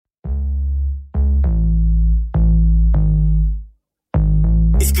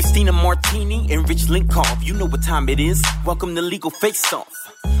Martini and Rich Linkoff. You know what time it is. Welcome to Legal Face Off.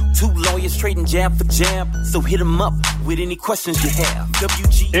 Two lawyers trading jab for jab, so hit them up with any questions you have.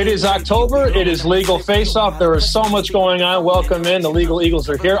 It is October. It is Legal Face Off. There is so much going on. Welcome in. The Legal Eagles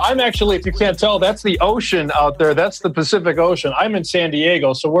are here. I'm actually, if you can't tell, that's the ocean out there. That's the Pacific Ocean. I'm in San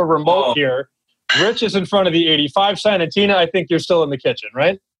Diego, so we're remote here. Rich is in front of the 85 sign. And Tina, I think you're still in the kitchen,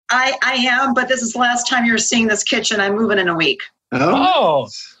 right? I am, but this is the last time you're seeing this kitchen. I'm moving in a week. Oh,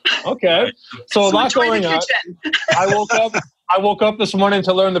 okay. So a lot going on. I woke up this morning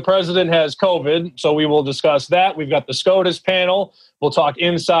to learn the president has COVID, so we will discuss that. We've got the SCOTUS panel. We'll talk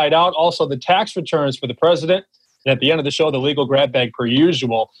inside out. Also, the tax returns for the president. And at the end of the show, the legal grab bag per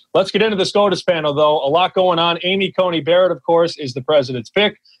usual. Let's get into the SCOTUS panel, though. A lot going on. Amy Coney Barrett, of course, is the president's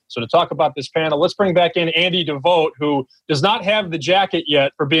pick. So to talk about this panel, let's bring back in Andy DeVote, who does not have the jacket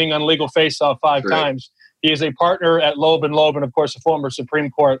yet for being on Legal Face-Off five times. He is a partner at Loeb & Loeb and, of course, a former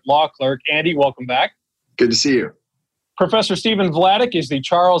Supreme Court law clerk. Andy, welcome back. Good to see you. Professor Stephen Vladeck is the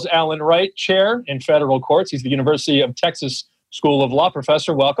Charles Allen Wright Chair in Federal Courts. He's the University of Texas School of Law.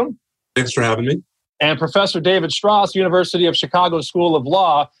 Professor, welcome. Thanks for having me. And Professor David Strauss, University of Chicago School of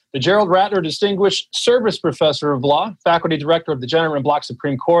Law, the Gerald Ratner Distinguished Service Professor of Law, Faculty Director of the Jenner and Block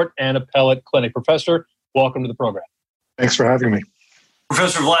Supreme Court and Appellate Clinic. Professor, welcome to the program. Thanks for having me.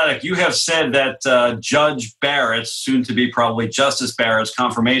 Professor Vladeck, you have said that Judge Barrett's, soon to be probably Justice Barrett's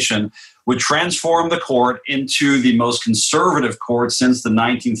confirmation would transform the court into the most conservative court since the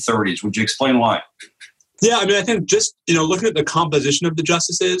 1930s. Would you explain why? Yeah, I mean, I think just, looking at the composition of the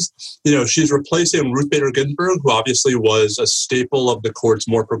justices, she's replacing Ruth Bader Ginsburg, who obviously was a staple of the court's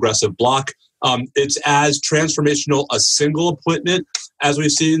more progressive bloc. It's as transformational a single appointment as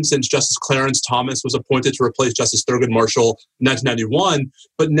we've seen since Justice Clarence Thomas was appointed to replace Justice Thurgood Marshall in 1991.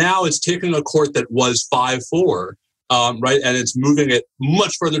 But now it's taking a court that was 5-4, right? And it's moving it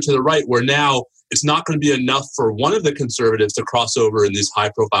much further to the right, where now it's not going to be enough for one of the conservatives to cross over in these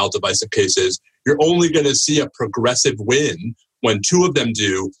high-profile divisive cases. You're only going to see a progressive win when two of them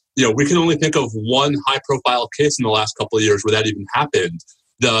do. We can only think of one high-profile case in the last couple of years where that even happened,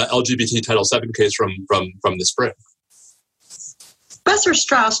 the LGBT Title VII case from the spring. Professor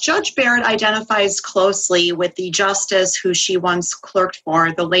Strauss, Judge Barrett identifies closely with the justice who she once clerked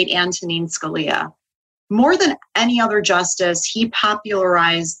for, the late Antonin Scalia. More than any other justice, he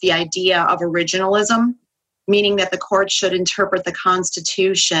popularized the idea of originalism, meaning that the court should interpret the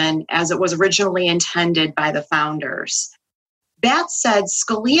Constitution as it was originally intended by the founders. That said,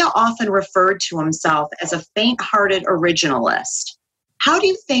 Scalia often referred to himself as a faint-hearted originalist. How do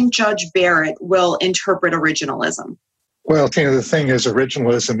you think Judge Barrett will interpret originalism? Well, Tina, the thing is,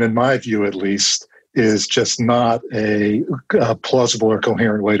 originalism, in my view at least, is just not a plausible or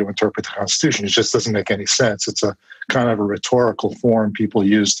coherent way to interpret the Constitution. It just doesn't make any sense. It's a kind of a rhetorical form people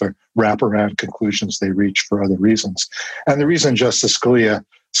use to wrap around conclusions they reach for other reasons. And the reason Justice Scalia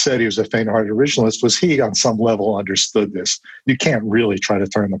said he was a faint-hearted originalist was he, on some level, understood this. You can't really try to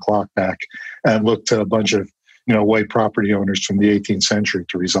turn the clock back and look to a bunch of white property owners from the 18th century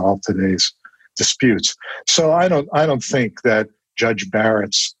to resolve today's disputes. So I don't think that Judge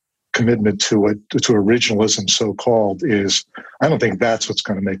Barrett's commitment to originalism, so-called, I don't think that's what's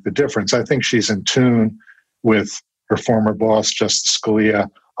going to make the difference. I think she's in tune with her former boss, Justice Scalia,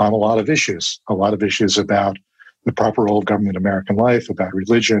 on a lot of issues about the proper role of government in American life, about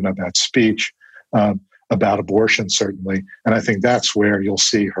religion, about speech, about abortion, certainly. And I think that's where you'll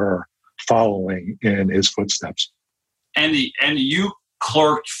see her following in his footsteps. And you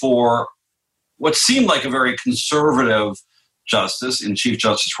clerked for what seemed like a very conservative justice in Chief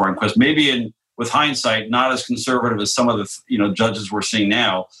Justice Rehnquist, maybe with hindsight, not as conservative as some of the judges we're seeing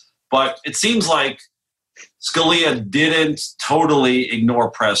now. But it seems like Scalia didn't totally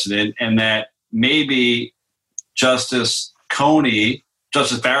ignore precedent, and that maybe Justice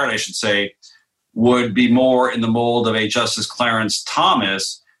Barrett, I should say, would be more in the mold of a Justice Clarence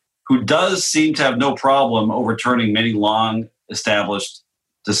Thomas, who does seem to have no problem overturning many long-established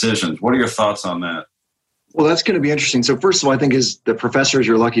decisions. What are your thoughts on that? Well, that's going to be interesting. So first of all, I think is the professors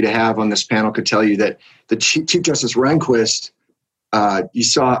you're lucky to have on this panel could tell you that the Chief Justice Rehnquist, you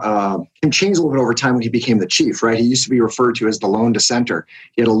saw him change a little bit over time when he became the chief, right? He used to be referred to as the lone dissenter.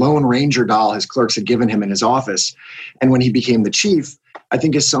 He had a Lone Ranger doll his clerks had given him in his office. And when he became the chief, I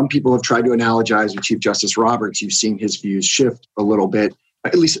think as some people have tried to analogize with Chief Justice Roberts, you've seen his views shift a little bit,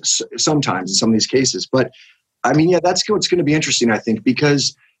 at least sometimes in some of these cases. But I mean, yeah, that's what's going to be interesting, I think,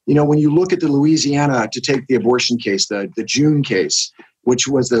 because when you look at the Louisiana, to take the abortion case, the June case, which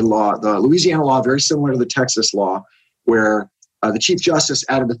was the Louisiana law, very similar to the Texas law, where the Chief Justice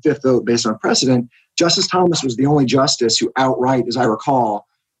added the fifth vote based on precedent. Justice Thomas was the only justice who outright, as I recall,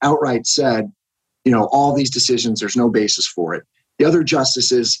 outright said, all these decisions, there's no basis for it. The other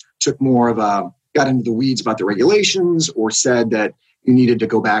justices took more of got into the weeds about the regulations or said that you needed to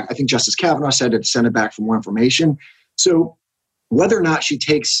go back. I think Justice Kavanaugh said to send it back for more information. So whether or not she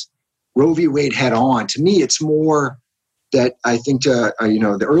takes Roe v. Wade head on, to me, it's more that I think to,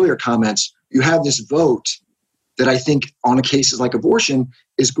 the earlier comments, you have this vote that I think on cases like abortion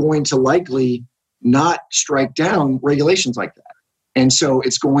is going to likely not strike down regulations like that. And so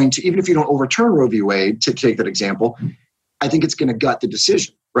it's going to, even if you don't overturn Roe v. Wade, to take that example, I think it's going to gut the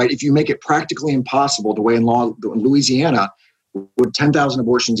decision, right? If you make it practically impossible, the way in Louisiana, with 10,000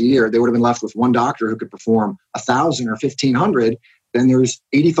 abortions a year, they would have been left with one doctor who could perform 1,000 or 1,500. Then there's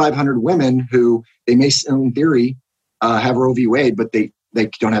 8,500 women who they may, in theory, have Roe v. Wade, but they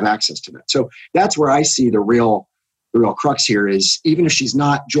don't have access to that. So that's where I see the real crux here is, even if she's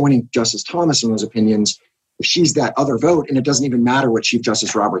not joining Justice Thomas in those opinions, if she's that other vote, and it doesn't even matter what Chief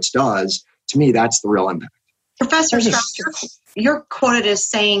Justice Roberts does, to me, that's the real impact. Professor Strauss, you're quoted as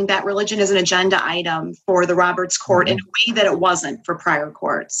saying that religion is an agenda item for the Roberts Court in a way that it wasn't for prior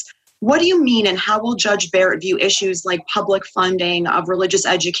courts. What do you mean, and how will Judge Barrett view issues like public funding of religious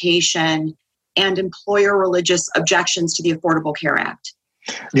education and employer religious objections to the Affordable Care Act?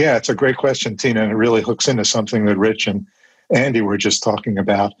 Yeah, it's a great question, Tina, and it really hooks into something that Rich and Andy were just talking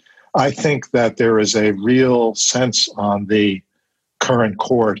about. I think that there is a real sense on the current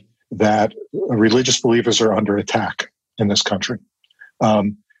court that religious believers are under attack in this country.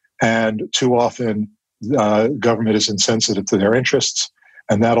 And too often, government is insensitive to their interests,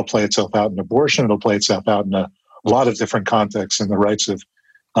 and that'll play itself out in abortion. It'll play itself out in a lot of different contexts in the rights of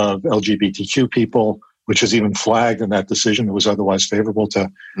LGBTQ people, which is even flagged in that decision that was otherwise favorable to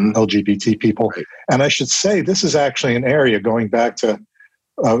LGBT people. Right. And I should say, this is actually an area, going back to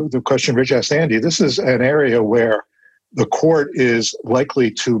the question Rich asked Andy, this is an area where the court is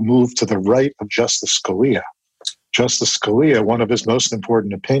likely to move to the right of Justice Scalia. Justice Scalia, one of his most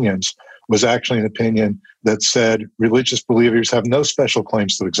important opinions, was actually an opinion that said religious believers have no special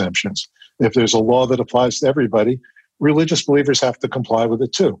claims to exemptions. If there's a law that applies to everybody, religious believers have to comply with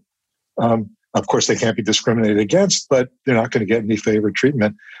it too. Of course, they can't be discriminated against, but they're not going to get any favored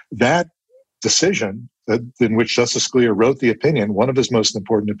treatment. That decision in which Justice Scalia wrote the opinion, one of his most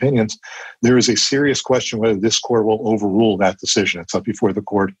important opinions, there is a serious question whether this court will overrule that decision. It's up before the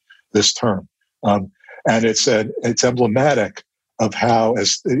court this term. And it's emblematic of how,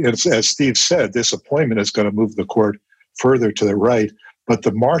 as Steve said, this appointment is going to move the court further to the right. But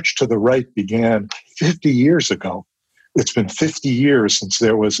the march to the right began 50 years ago. It's been 50 years since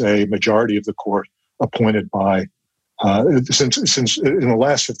there was a majority of the court appointed by, since in the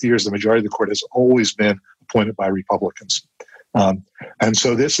last 50 years, the majority of the court has always been appointed by Republicans. And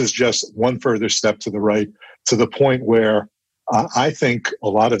so this is just one further step to the right, to the point where I think a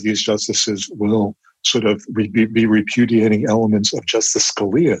lot of these justices will sort of be repudiating elements of Justice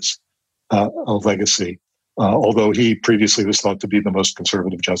Scalia's legacy, although he previously was thought to be the most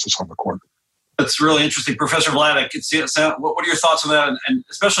conservative justice on the court. That's really interesting. Professor Vladeck, what are your thoughts on that? And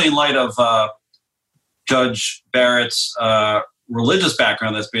especially in light of Judge Barrett's religious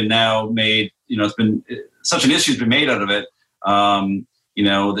background that's been now made, it's been such an issue has been made out of it.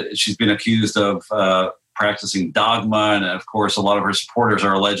 She's been accused of practicing dogma. And of course, a lot of her supporters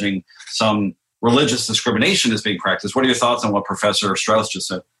are alleging some religious discrimination is being practiced. What are your thoughts on what Professor Strauss just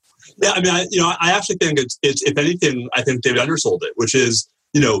said? Yeah, I actually think it's if anything, I think David undersold it, which is,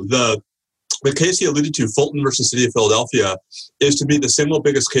 the case he alluded to, Fulton versus City of Philadelphia, is to me the single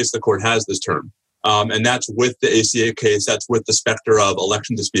biggest case the court has this term. And that's with the ACA case, that's with the specter of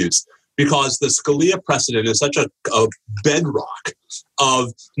election disputes, because the Scalia precedent is such a bedrock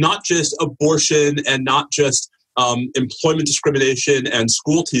of not just abortion and not just employment discrimination and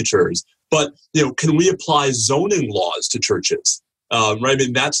school teachers, but, can we apply zoning laws to churches? Right?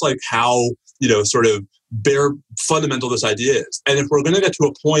 That's like how, sort of bare fundamental this idea is. And if we're going to get to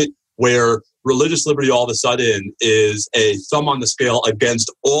a point where religious liberty all of a sudden is a thumb on the scale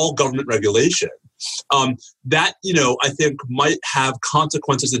against all government regulation, that, I think might have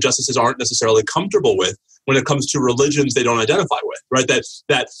consequences that justices aren't necessarily comfortable with when it comes to religions they don't identify with, right?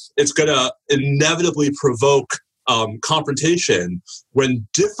 That it's going to inevitably provoke confrontation when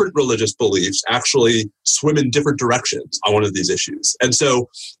different religious beliefs actually swim in different directions on one of these issues. And so,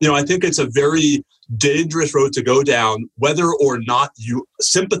 I think it's a very dangerous road to go down, whether or not you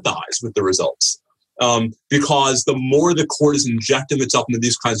sympathize with the results. Because the more the court is injecting itself into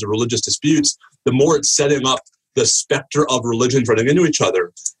these kinds of religious disputes, the more it's setting up the specter of religions running into each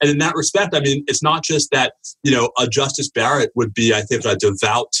other. And in that respect, it's not just that, a Justice Barrett would be, I think, a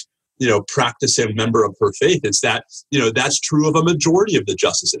devout, practicing member of her faith. It's that, that's true of a majority of the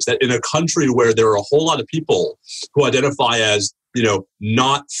justices, that in a country where there are a whole lot of people who identify as,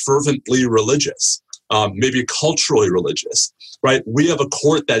 not fervently religious, maybe culturally religious, right? We have a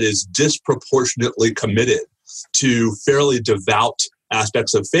court that is disproportionately committed to fairly devout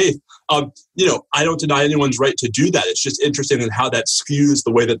aspects of faith. I don't deny anyone's right to do that. It's just interesting in how that skews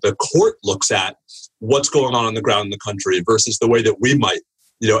the way that the court looks at what's going on the ground in the country versus the way that we might,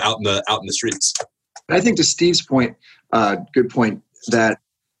 out in the streets. I think to Steve's point, good point, that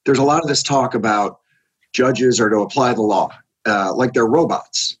there's a lot of this talk about judges are to apply the law like they're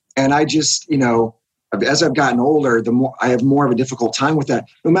robots. And I just, as I've gotten older, the more I have more of a difficult time with that.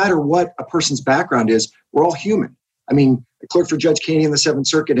 No matter what a person's background is, we're all human. I mean, I clerked for Judge Kaney in the Seventh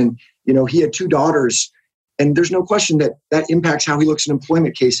Circuit, and he had 2 daughters, and there's no question that impacts how he looks at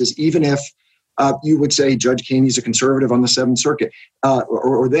employment cases, even if you would say Judge Kaney's a conservative on the Seventh Circuit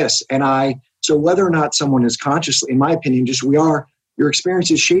or this. So whether or not someone is consciously, in my opinion, your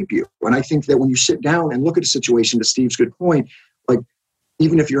experiences shape you. And I think that when you sit down and look at a situation, to Steve's good point, like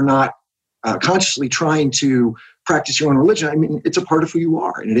even if you're not consciously trying to practice your own religion, I mean, it's a part of who you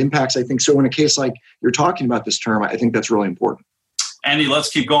are, and it impacts, I think. So in a case like you're talking about this term, I think that's really important. Andy, let's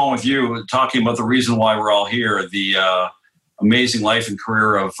keep going with you, talking about the reason why we're all here, the amazing life and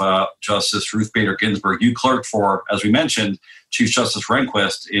career of Justice Ruth Bader Ginsburg. You clerked for, as we mentioned, Chief Justice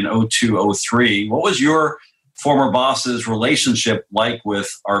Rehnquist in 2002-03. What was your former boss's relationship like with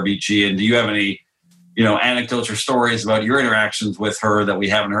RBG, and do you have any anecdotes or stories about your interactions with her that we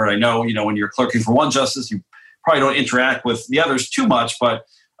haven't heard? I know, when you're clerking for one justice, you probably don't interact with the others too much, but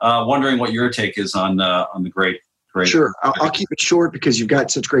wondering what your take is on the great. Sure. I'll keep it short because you've got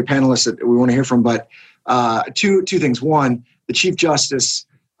such great panelists that we want to hear from. But two things. One, the Chief Justice,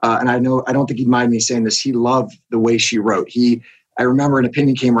 and I don't think he'd mind me saying this, he loved the way she wrote. I remember an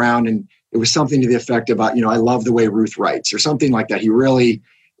opinion came around and it was something to the effect about, I love the way Ruth writes or something like that. He really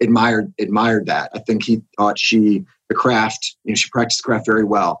admired that. I think he thought she practiced the craft very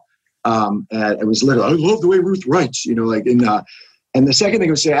well. It was literally, I love the way Ruth writes, and the second thing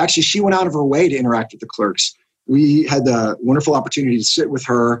I would say, actually, she went out of her way to interact with the clerks. We had the wonderful opportunity to sit with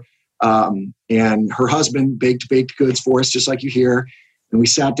her, and her husband baked goods for us, just like you hear. And we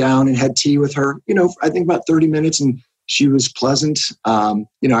sat down and had tea with her, I think about 30 minutes, and she was pleasant.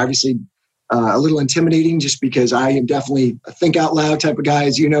 Obviously a little intimidating just because I am definitely a think out loud type of guy,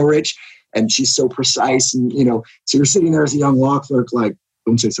 as you know, Rich, and she's so precise. And, so you're sitting there as a young law clerk, like,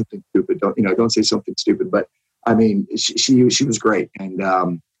 don't say something stupid. Don't say something stupid. But I mean, she was great.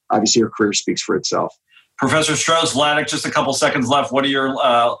 And obviously her career speaks for itself. Professor Strauss-Vladeck, just a couple seconds left. What are your,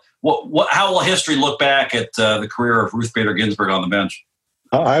 how will history look back at the career of Ruth Bader Ginsburg on the bench?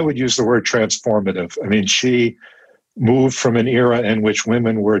 I would use the word transformative. I mean, she moved from an era in which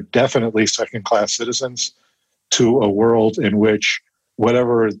women were definitely second-class citizens to a world in which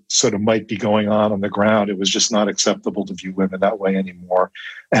whatever sort of might be going on the ground, it was just not acceptable to view women that way anymore.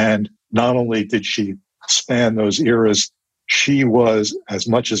 And not only did she span those eras, she was, as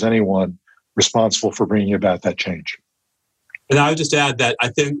much as anyone, responsible for bringing about that change. And I would just add that I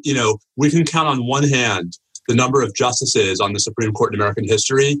think, we can count on one hand the number of justices on the Supreme Court in American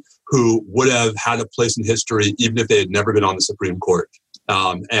history who would have had a place in history even if they had never been on the Supreme Court.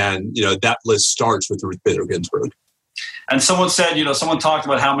 That list starts with Ruth Bader Ginsburg. And someone said, someone talked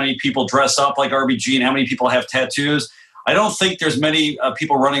about how many people dress up like RBG and how many people have tattoos. I don't think there's many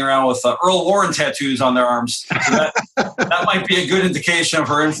people running around with Earl Warren tattoos on their arms. So that might be a good indication of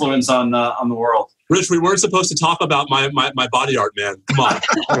her influence on the world. Rich, we weren't supposed to talk about my body art, man. Come on.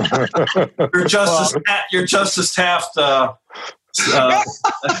 Your Justice Taft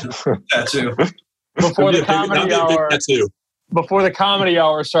tattoo. Before the comedy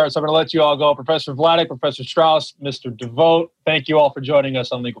hour starts, I'm going to let you all go. Professor Vladeck, Professor Strauss, Mr. DeVoe, thank you all for joining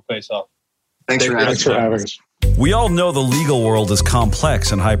us on Legal Face Off. Thanks for having us. We all know the legal world is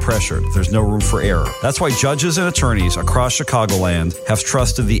complex and high pressure. There's no room for error. That's why judges and attorneys across Chicagoland have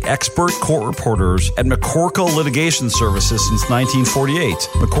trusted the expert court reporters at McCorkle Litigation Services since 1948.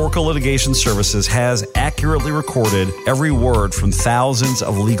 McCorkle Litigation Services has accurately recorded every word from thousands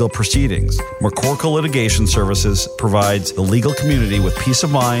of legal proceedings. McCorkle Litigation Services provides the legal community with peace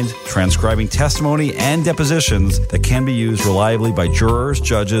of mind, transcribing testimony and depositions that can be used reliably by jurors,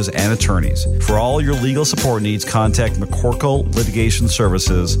 judges, and attorneys. For all your legal support needs, contact McCorkle Litigation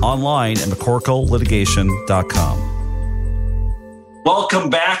Services online at McCorkleLitigation.com. Welcome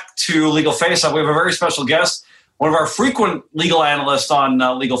back to Legal Face Off. We have a very special guest, one of our frequent legal analysts on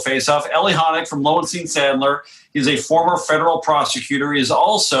Legal Face Off, Elie Honig from Lowenstein Sandler. He's a former federal prosecutor. He is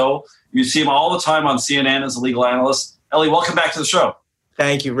also, you see him all the time on CNN as a legal analyst. Elie, welcome back to the show.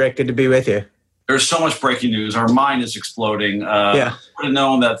 Thank you, Rick. Good to be with you. There's so much breaking news. Our mind is exploding. I would have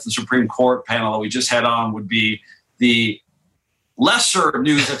known that the Supreme Court panel that we just had on would be the lesser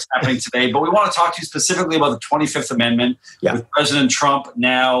news that's happening today. But we want to talk to you specifically about the 25th Amendment. With President Trump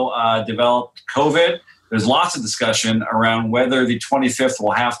now developed COVID. There's lots of discussion around whether the 25th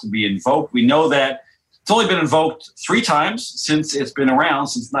will have to be invoked. We know that it's only been invoked 3 times since it's been around,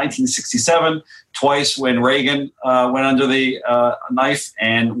 since 1967, twice when Reagan went under the knife,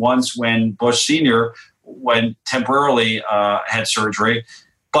 and once when Bush Sr. went temporarily had surgery.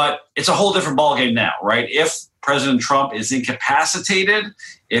 But it's a whole different ballgame now, right? If President Trump is incapacitated,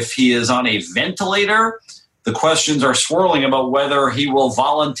 if he is on a ventilator, the questions are swirling about whether he will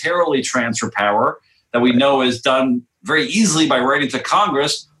voluntarily transfer power that we know is done very easily by writing to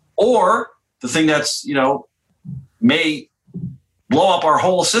Congress, or the thing that's, may blow up our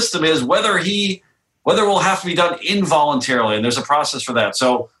whole system is whether it will have to be done involuntarily. And there's a process for that.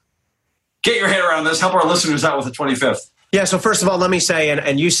 So get your head around this. Help our listeners out with the 25th. Yeah, so first of all, let me say,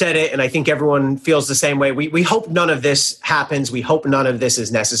 and you said it, and I think everyone feels the same way, we hope none of this happens. We hope none of this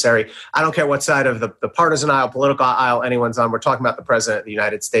is necessary. I don't care what side of the partisan aisle, political aisle anyone's on. We're talking about the President of the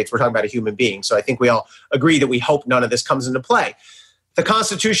United States. We're talking about a human being. So I think we all agree that we hope none of this comes into play. The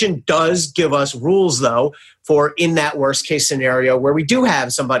Constitution does give us rules, though, for in that worst case scenario where we do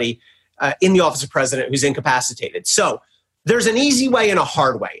have somebody in the office of president who's incapacitated. So there's an easy way and a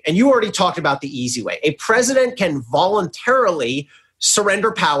hard way. And you already talked about the easy way. A president can voluntarily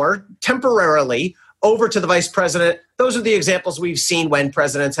surrender power temporarily over to the vice president. Those are the examples we've seen when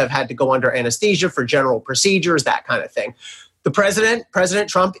presidents have had to go under anesthesia for general procedures, that kind of thing. The president,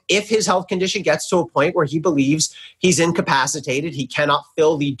 President Trump, if his health condition gets to a point where he believes he's incapacitated, he cannot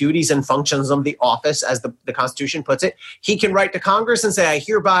fill the duties and functions of the office, as the Constitution puts it, he can write to Congress and say, I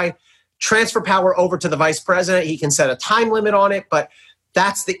hereby transfer power over to the vice president. He can set a time limit on it, but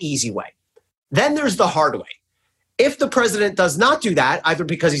that's the easy way. Then there's the hard way. If the president does not do that, either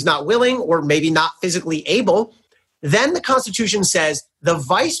because he's not willing or maybe not physically able, then the Constitution says the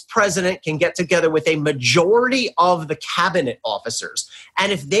vice president can get together with a majority of the cabinet officers.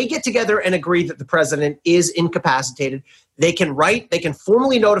 And if they get together and agree that the president is incapacitated, they can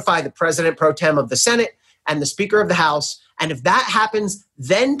formally notify the president pro tem of the Senate and the Speaker of the House. And if that happens,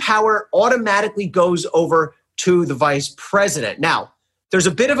 then power automatically goes over to the vice president. Now, there's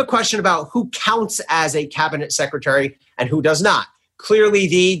a bit of a question about who counts as a cabinet secretary and who does not. Clearly,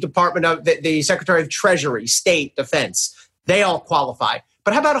 the Department of the Secretary of Treasury, State, Defense, they all qualify.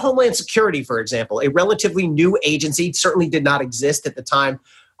 But how about Homeland Security, for example? A relatively new agency, certainly did not exist at the time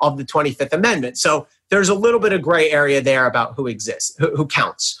of the 25th Amendment. So there's a little bit of gray area there about who exists, who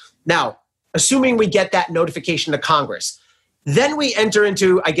counts. Now, assuming we get that notification to Congress, then we enter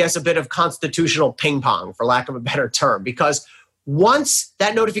into, I guess, a bit of constitutional ping pong, for lack of a better term, because once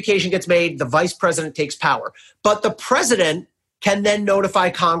that notification gets made, the vice president takes power. But the president can then notify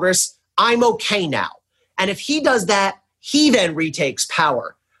Congress, I'm okay now. And if he does that, he then retakes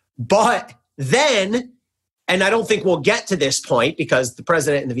power. But then, and I don't think we'll get to this point because the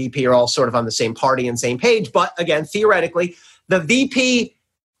president and the VP are all sort of on the same party and same page. But again, theoretically, the VP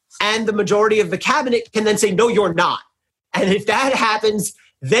and the majority of the cabinet can then say, no, you're not. And if that happens,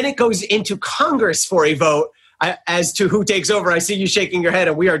 then it goes into Congress for a vote as to who takes over. I see you shaking your head,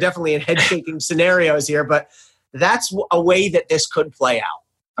 and we are definitely in head-shaking scenarios here. But that's a way that this could play out.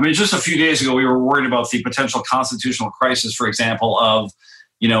 I mean, just a few days ago, we were worried about the potential constitutional crisis, for example, of,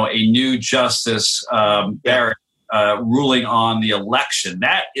 a new Justice Barrett ruling on the election.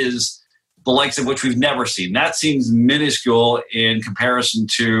 That is the likes of which we've never seen. That seems minuscule in comparison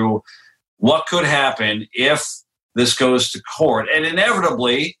to what could happen if this goes to court. And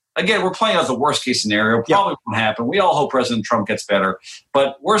inevitably, again, we're playing out the worst case scenario. Probably won't happen. We all hope President Trump gets better.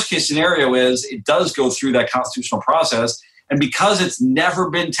 But worst case scenario is it does go through that constitutional process. And because it's never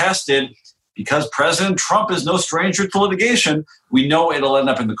been tested, because President Trump is no stranger to litigation, we know it'll end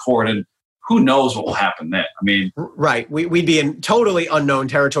up in the court. And who knows what will happen then? I mean, right. We'd be in totally unknown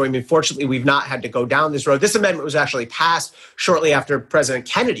territory. I mean, fortunately, we've not had to go down this road. This amendment was actually passed shortly after President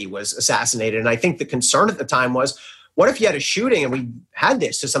Kennedy was assassinated. And I think the concern at the time was, what if you had a shooting, and we had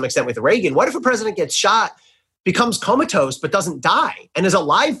this to some extent with Reagan? What if a president gets shot, becomes comatose, but doesn't die and is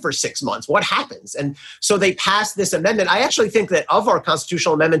alive for 6 months? What happens? And so they passed this amendment. I actually think that of our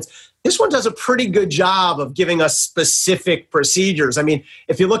constitutional amendments, this one does a pretty good job of giving us specific procedures. I mean,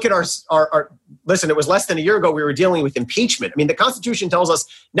 if you look at our listen, it was less than a year ago we were dealing with impeachment. I mean, the Constitution tells us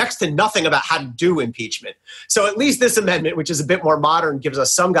next to nothing about how to do impeachment. So at least this amendment, which is a bit more modern, gives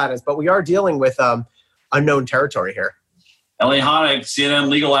us some guidance, but we are dealing with unknown territory here. Elie Honig, CNN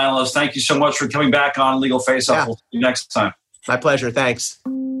legal analyst, thank you so much for coming back on Legal Face Off. Yeah. We'll see you next time. My pleasure. Thanks.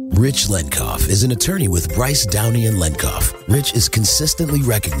 Rich Lenkoff is an attorney with Bryce, Downey & Lenkoff. Rich is consistently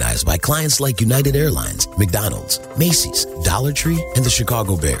recognized by clients like United Airlines, McDonald's, Macy's, Dollar Tree, and the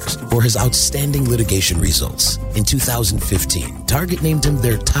Chicago Bears for his outstanding litigation results. In 2015, Target named him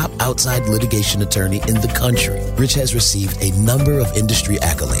their top outside litigation attorney in the country. Rich has received a number of industry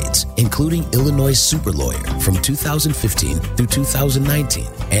accolades, including Illinois Super Lawyer from 2015 through 2019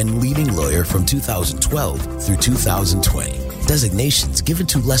 and Leading Lawyer from 2012 through 2020. Designations given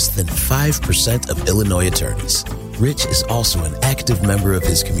to less than 5% of Illinois attorneys. Rich is also an active member of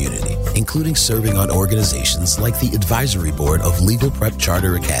his community, including serving on organizations like the Advisory Board of Legal Prep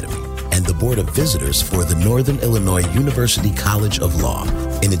Charter Academy and the Board of Visitors for the Northern Illinois University College of Law.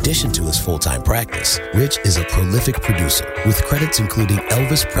 In addition to his full-time practice, Rich is a prolific producer with credits including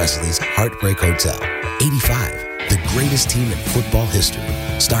Elvis Presley's Heartbreak Hotel, 85, the greatest team in football history,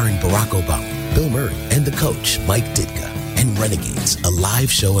 starring Barack Obama, Bill Murray, and the coach, Mike Ditka, and Renegades, a live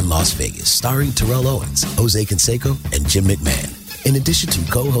show in Las Vegas starring Terrell Owens, Jose Canseco, and Jim McMahon. In addition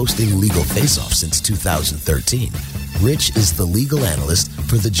to co-hosting Legal Face-Off since 2013, Rich is the legal analyst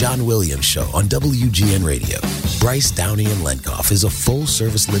for The John Williams Show on WGN Radio. Bryce, Downey & Lenkoff is a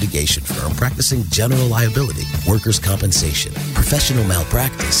full-service litigation firm practicing general liability, workers' compensation, professional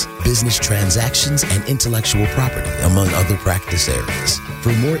malpractice, business transactions, and intellectual property, among other practice areas.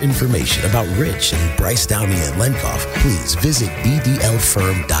 For more information about Rich and Bryce, Downey & Lenkoff, please visit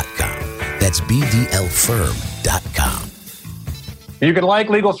bdlfirm.com. That's bdlfirm.com. You can like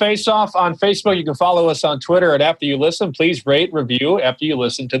Legal Face Off on Facebook. You can follow us on Twitter. And after you listen, please rate, review after you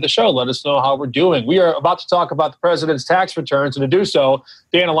listen to the show. Let us know how we're doing. We are about to talk about the president's tax returns. And to do so,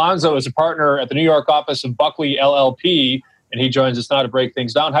 Dan Alonzo is a partner at the New York office of Buckley LLP. And he joins us now to break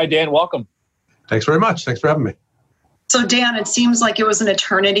things down. Hi, Dan. Welcome. Thanks very much. Thanks for having me. So, Dan, it seems like it was an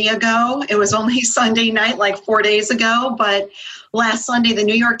eternity ago. It was only Sunday night, like 4 days ago. But last Sunday, the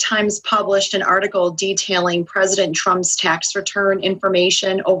New York Times published an article detailing President Trump's tax return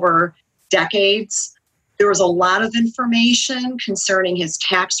information over decades. There was a lot of information concerning his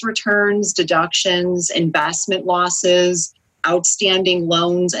tax returns, deductions, investment losses, outstanding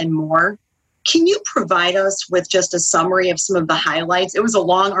loans, and more. Can you provide us with just a summary of some of the highlights? It was a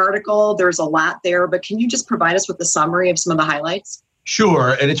long article. There's a lot there, but can you just provide us with a summary of some of the highlights?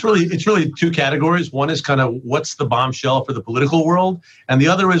 Sure. And it's really two categories. One is kind of what's the bombshell for the political world, and the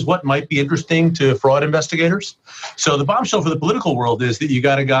other is what might be interesting to fraud investigators. So the bombshell for the political world is that you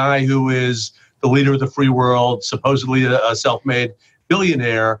got a guy who is the leader of the free world, supposedly a self-made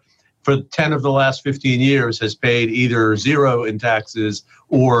billionaire, for 10 of the last 15 years has paid either zero in taxes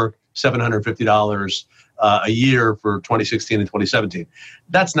or $750 a year for 2016 and 2017.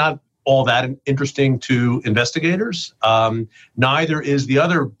 That's not all that interesting to investigators. Neither is the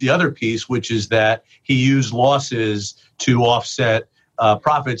other piece, which is that he used losses to offset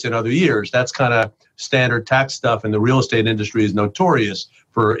profits in other years. That's kind of standard tax stuff, and the real estate industry is notorious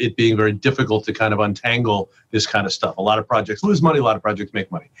for it being very difficult to kind of untangle this kind of stuff. A lot of projects lose money, a lot of projects make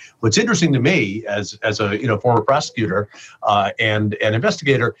money. What's interesting to me as a former prosecutor and an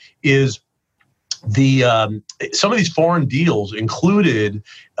investigator is some of these foreign deals included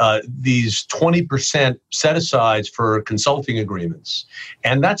these 20% set-asides for consulting agreements.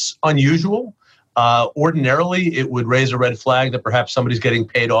 And that's unusual. Ordinarily, it would raise a red flag that perhaps somebody's getting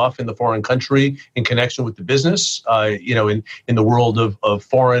paid off in the foreign country in connection with the business. In the world of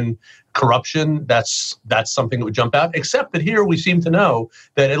foreign corruption, that's something that would jump out. Except that here we seem to know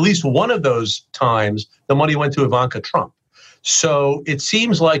that at least one of those times the money went to Ivanka Trump. So it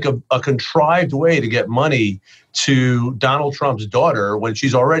seems like a contrived way to get money to Donald Trump's daughter when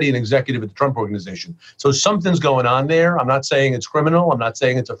she's already an executive at the Trump Organization. So something's going on there. I'm not saying it's criminal. I'm not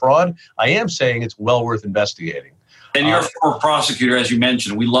saying it's a fraud. I am saying it's well worth investigating. And you're a former prosecutor, as you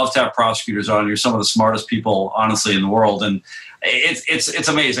mentioned. We love to have prosecutors on. You're some of the smartest people, honestly, in the world. And it's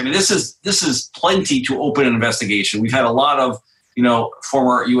amazing. I mean, this is plenty to open an investigation. We've had a lot of,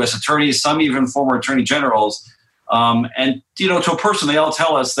 former U.S. attorneys, some even former attorney generals. And to a person, they all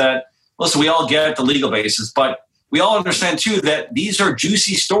tell us that, listen, we all get the legal basis, but we all understand, too, that these are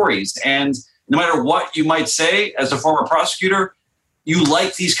juicy stories. And no matter what you might say as a former prosecutor, you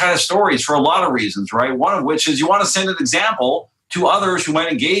like these kind of stories for a lot of reasons, right? One of which is you want to send an example to others who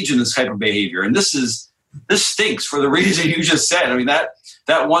might engage in this type of behavior. And this stinks for the reason you just said. I mean, that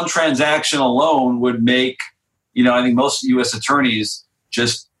one transaction alone would make, I think most U.S. attorneys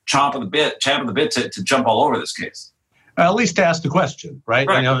just champ at the bit to jump all over this case. At least to ask the question, right?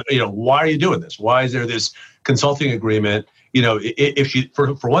 Why are you doing this? Why is there this consulting agreement? If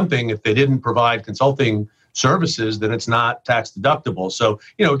for one thing, if they didn't provide consulting services, then it's not tax deductible. So,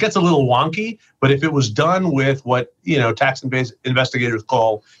 it gets a little wonky, but if it was done with what, tax investigators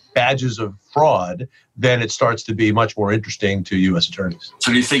call badges of fraud, then it starts to be much more interesting to U.S. attorneys.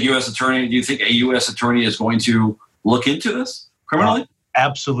 So do you think a U.S. attorney is going to look into this criminally?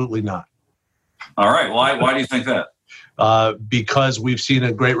 Absolutely not. All right. Why do you think that? Because we've seen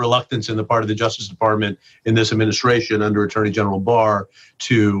a great reluctance in the part of the Justice Department in this administration under Attorney General Barr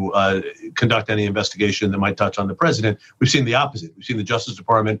to conduct any investigation that might touch on the president. We've seen the opposite. We've seen the Justice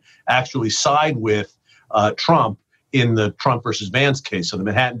Department actually side with Trump in the Trump versus Vance case. So the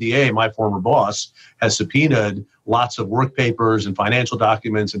Manhattan DA, my former boss, has subpoenaed lots of work papers and financial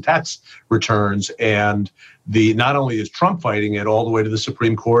documents and tax returns. And not only is Trump fighting it all the way to the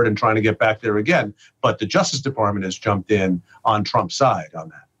Supreme Court and trying to get back there again, but the Justice Department has jumped in on Trump's side on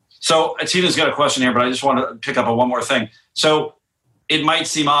that. So Tina's got a question here, but I just want to pick up on one more thing. So it might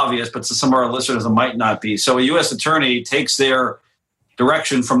seem obvious, but to some of our listeners, it might not be. So a U.S. attorney takes their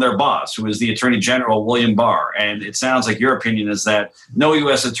direction from their boss, who is the Attorney General, William Barr. And it sounds like your opinion is that no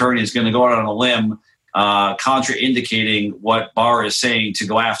U.S. attorney is going to go out on a limb contraindicating what Barr is saying to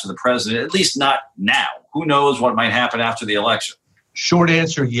go after the president, at least not now. Who knows what might happen after the election? Short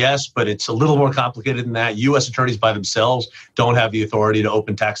answer, yes, but it's a little more complicated than that. U.S. attorneys by themselves don't have the authority to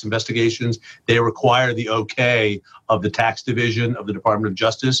open tax investigations. They require the okay of the tax division of the Department of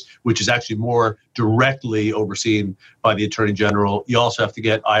Justice, which is actually more directly overseen by the Attorney General. You also have to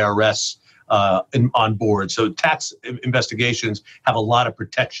get IRS on board. So tax investigations have a lot of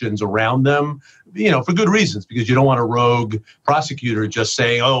protections around them, for good reasons, because you don't want a rogue prosecutor just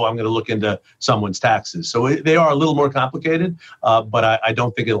saying, oh, I'm going to look into someone's taxes. So they are a little more complicated, but I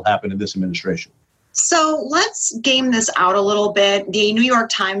don't think it'll happen in this administration. So let's game this out a little bit. The New York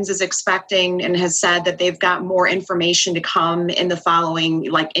Times is expecting and has said that they've got more information to come in the following,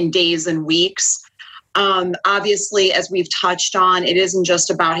 in days and weeks. Obviously, as we've touched on, it isn't just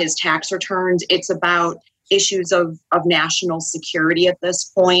about his tax returns. It's about issues of national security at this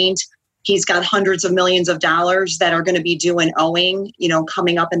point. He's got hundreds of millions of dollars that are going to be due and owing,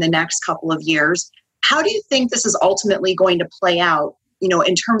 coming up in the next couple of years. How do you think this is ultimately going to play out,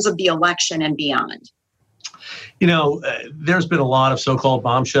 in terms of the election and beyond? There's been a lot of so-called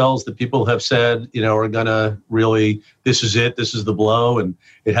bombshells that people have said, are going to really, this is it, this is the blow, and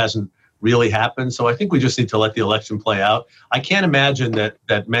it hasn't really happened. So I think we just need to let the election play out. I can't imagine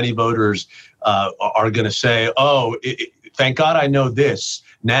that many voters are going to say, thank God I know this.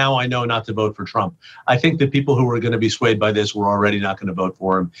 Now I know not to vote for Trump. I think that people who were going to be swayed by this were already not going to vote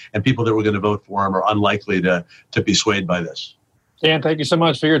for him. And people that were going to vote for him are unlikely to be swayed by this. Dan, thank you so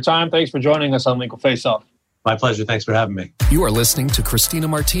much for your time. Thanks for joining us on Legal Face Off. My pleasure. Thanks for having me. You are listening to Christina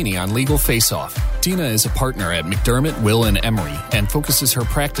Martini on Legal Face Off. Tina is a partner at McDermott, Will & Emery and focuses her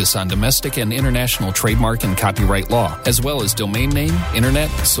practice on domestic and international trademark and copyright law, as well as domain name, internet,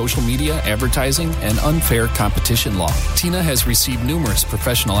 social media, advertising, and unfair competition law. Tina has received numerous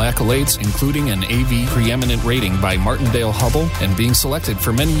professional accolades, including an AV preeminent rating by Martindale-Hubbell and being selected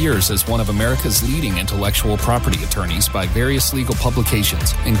for many years as one of America's leading intellectual property attorneys by various legal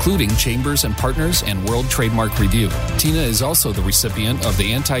publications, including Chambers & Partners and World Trademark Review. Tina is also the recipient of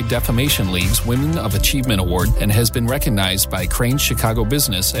the Anti-Defamation League's Women of Achievement Award and has been recognized by Crain's Chicago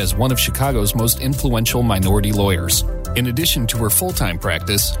Business as one of Chicago's most influential minority lawyers. In addition to her full-time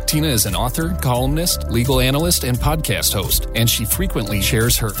practice, Tina is an author, columnist, legal analyst, and podcast host, and she frequently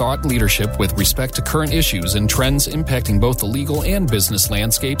shares her thought leadership with respect to current issues and trends impacting both the legal and business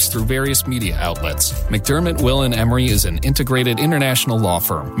landscapes through various media outlets. McDermott, Will & Emery is an integrated international law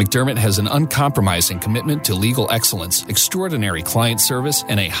firm. McDermott has an uncompromising commitment to legal excellence, extraordinary client service,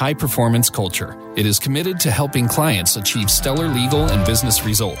 and a high-performance culture. It is committed to helping clients achieve stellar legal and business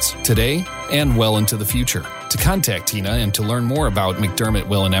results today and well into the future. To contact Tina and to learn more about McDermott,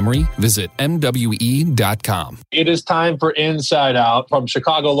 Will & Emery, visit MWE.com. It is time for Inside Out from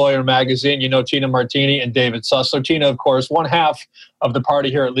Chicago Lawyer Magazine. You know Tina Martini and David Sussler. Tina, of course, one half of the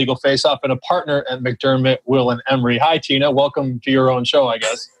party here at Legal Face Off and a partner at McDermott, Will & Emery. Hi, Tina. Welcome to your own show, I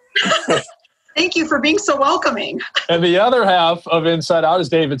guess. Thank you for being so welcoming. And the other half of Inside Out is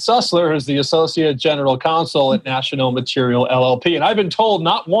David Sussler, who's the Associate General Counsel at National Material LLP. And I've been told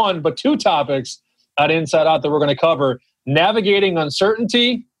not one, but two topics at Inside Out that we're going to cover: navigating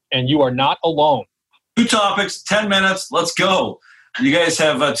uncertainty, and you are not alone. Two topics, 10 minutes, let's go. You guys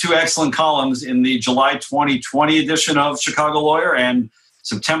have two excellent columns in the July 2020 edition of Chicago Lawyer and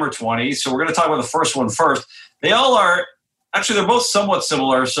September 20. So we're going to talk about the first one first. They all are, actually, they're both somewhat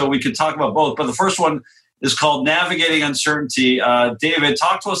similar, so we could talk about both. But the first one is called Navigating Uncertainty. David,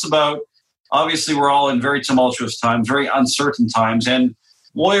 talk to us about, obviously, we're all in very tumultuous times, very uncertain times, and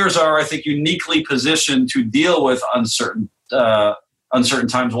lawyers are, I think, uniquely positioned to deal with uncertain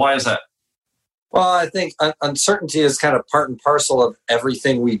times. Why is that? Well, I think uncertainty is kind of part and parcel of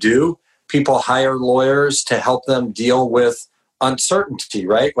everything we do. People hire lawyers to help them deal with uncertainty,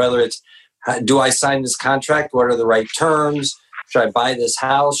 right? Whether it's, do I sign this contract? What are the right terms? Should I buy this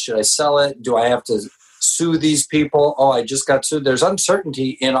house? Should I sell it? Do I have to sue these people? Oh, I just got sued. There's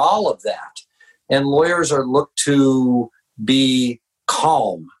uncertainty in all of that. And lawyers are looked to be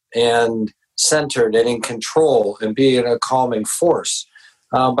calm and centered and in control and be a calming force.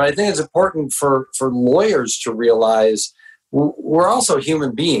 But I think it's important for lawyers to realize we're also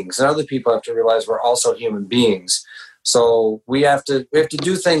human beings, and other people have to realize we're also human beings. So we have to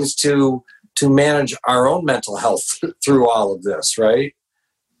do things to manage our own mental health through all of this, right?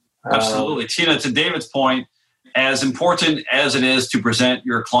 Absolutely. Tina, to David's point, as important as it is to present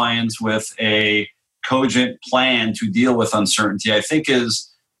your clients with a cogent plan to deal with uncertainty, I think is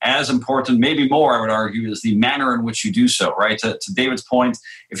as important, maybe more, I would argue, is the manner in which you do so, right? To David's point,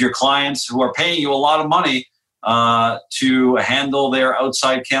 if your clients who are paying you a lot of money to handle their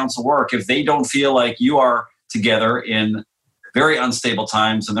outside counsel work, if they don't feel like you are together in very unstable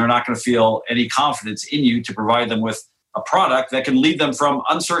times, and they're not going to feel any confidence in you to provide them with a product that can lead them from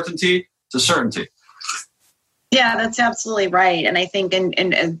uncertainty to certainty. Yeah, that's absolutely right. And I think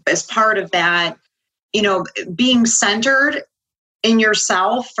and as part of that, being centered in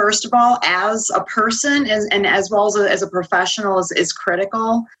yourself, first of all, as a person and as well as a professional is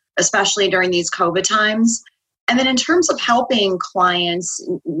critical, especially during these COVID times. And then in terms of helping clients,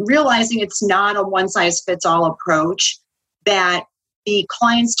 realizing it's not a one-size-fits-all approach, that the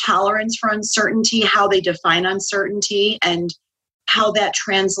client's tolerance for uncertainty, how they define uncertainty, and how that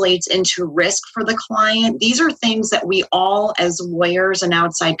translates into risk for the client. These are things that we all, as lawyers and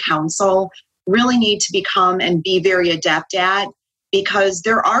outside counsel, really need to become and be very adept at, because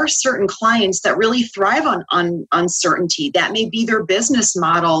there are certain clients that really thrive on uncertainty. That may be their business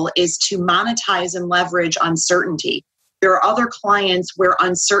model, is to monetize and leverage uncertainty. There are other clients where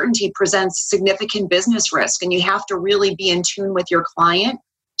uncertainty presents significant business risk, and you have to really be in tune with your client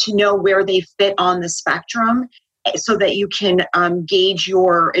to know where they fit on the spectrum so that you can gauge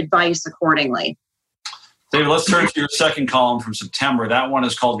your advice accordingly. David, let's turn to your second column from September. That one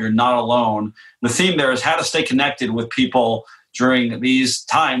is called You're Not Alone. The theme there is how to stay connected with people during these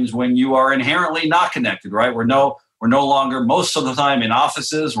times when you are inherently not connected, right? We're no longer, most of the time, in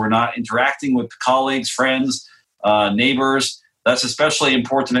offices. We're not interacting with colleagues, friends, neighbors. That's especially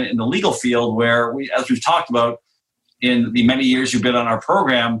important in the legal field where, as we've talked about in the many years you've been on our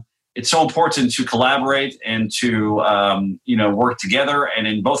program, it's so important to collaborate and to work together. And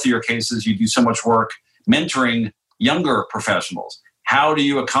in both of your cases, you do so much work mentoring younger professionals. How do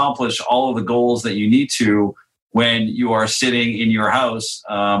you accomplish all of the goals that you need to when you are sitting in your house,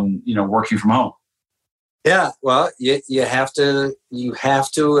 working from home? Yeah, well, you have to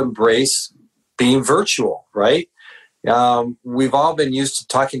embrace being virtual, right? We've all been used to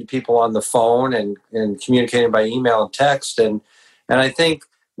talking to people on the phone and communicating by email and text, and I think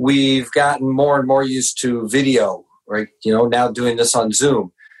we've gotten more and more used to video, right? Now doing this on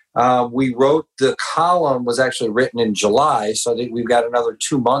Zoom. We wrote, the column was actually written in July, so I think we've got another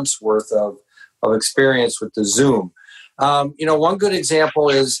 2 months worth of experience with the Zoom. One good example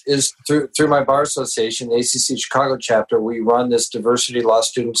is through my bar association, the ACC Chicago chapter, we run this diversity law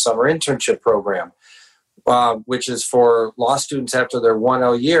student summer internship program, which is for law students after their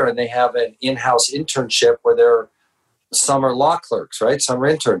 1L year, and they have an in-house internship where they're summer law clerks, right? Summer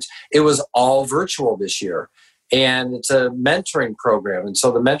interns. It was all virtual this year, and it's a mentoring program. And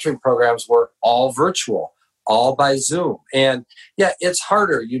so the mentoring programs were all virtual, all by Zoom. And yeah, it's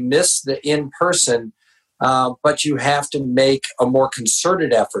harder. You miss the in-person, but you have to make a more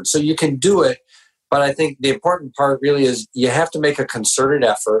concerted effort. So you can do it, but I think the important part really is you have to make a concerted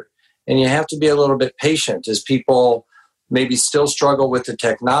effort, and you have to be a little bit patient as people maybe still struggle with the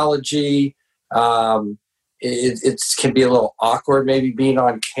technology. It can be a little awkward maybe being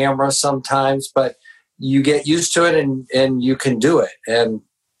on camera sometimes, but you get used to it and you can do it. And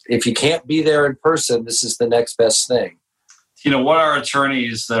if you can't be there in person, this is the next best thing. What are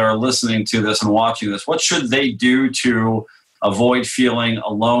attorneys that are listening to this and watching this, what should they do to avoid feeling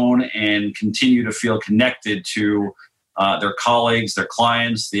alone and continue to feel connected to their colleagues, their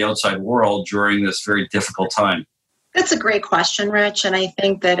clients, the outside world during this very difficult time? That's a great question, Rich, and I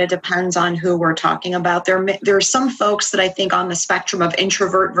think that it depends on who we're talking about. There are some folks that I think on the spectrum of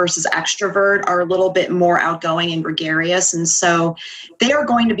introvert versus extrovert are a little bit more outgoing and gregarious, and so they are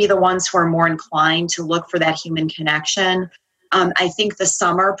going to be the ones who are more inclined to look for that human connection. I think the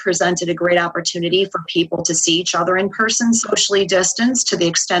summer presented a great opportunity for people to see each other in person, socially distanced to the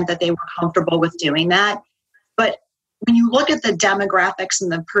extent that they were comfortable with doing that. But when you look at the demographics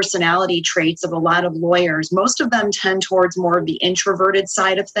and the personality traits of a lot of lawyers, most of them tend towards more of the introverted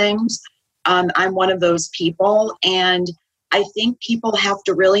side of things. I'm one of those people, and I think people have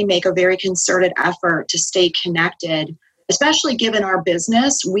to really make a very concerted effort to stay connected, especially given our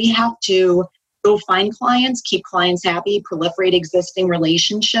business. We have to go find clients, keep clients happy, proliferate existing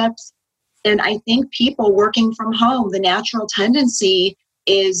relationships. And I think people working from home, the natural tendency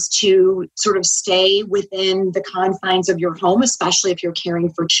is to sort of stay within the confines of your home, especially if you're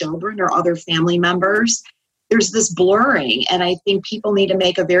caring for children or other family members. There's this blurring, and I think people need to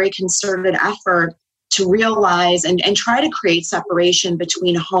make a very concerted effort to realize and try to create separation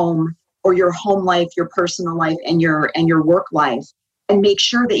between home or your home life, your personal life, and your work life, and make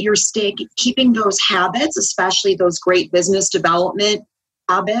sure that you're keeping those habits, especially those great business development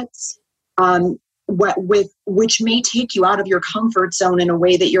habits, which may take you out of your comfort zone in a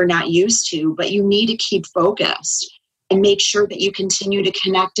way that you're not used to, but you need to keep focused and make sure that you continue to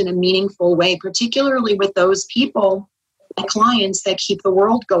connect in a meaningful way, particularly with those people, the clients that keep the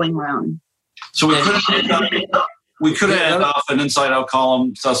world going round. So we could have ended off an Inside Out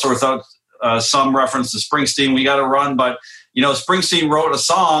column, so without some reference to Springsteen. We got to run, but Springsteen wrote a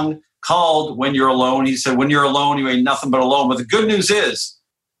song called "When You're Alone." He said, "When you're alone, you ain't nothing but alone." But the good news is,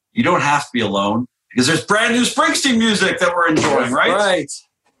 you don't have to be alone because there's brand new Springsteen music that we're enjoying, right?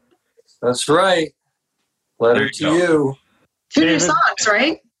 That's right. Letter to you. 2 new songs,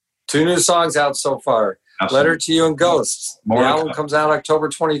 right? 2 new songs out so far. Absolutely. Letter to You and Ghosts. The album comes out October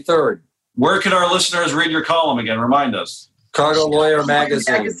 23rd. Where can our listeners read your column again? Remind us. Chicago Lawyer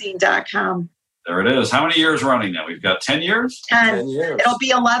Magazine. Magazine.com. There it is. How many years running now? We've got 10 years? 10 years. It'll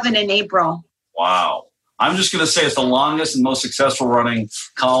be 11 in April. Wow. I'm just going to say it's the longest and most successful running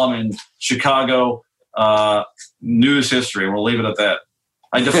column in Chicago news history. We'll leave it at that.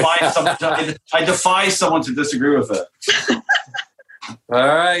 I defy someone to disagree with it. All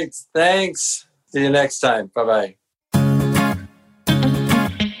right. Thanks. See you next time. Bye-bye.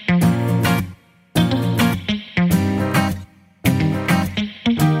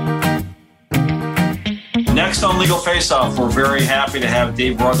 Next on Legal Face Off, we're very happy to have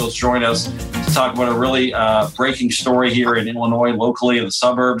Dave Ruggles join us to talk about a really breaking story here in Illinois, locally in the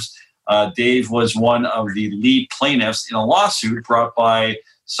suburbs. Dave was one of the lead plaintiffs in a lawsuit brought by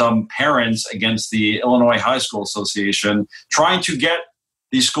some parents against the Illinois High School Association, trying to get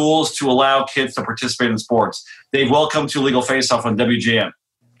these schools to allow kids to participate in sports. Dave, welcome to Legal Face Off on WGN.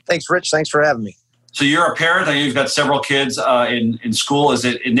 Thanks, Rich. Thanks for having me. So you're a parent. I know you've got several kids in school. Is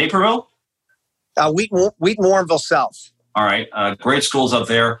it in Naperville? Wheaton, Warrenville South. All right. Great schools up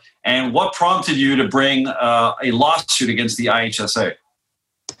there. And what prompted you to bring a lawsuit against the IHSA?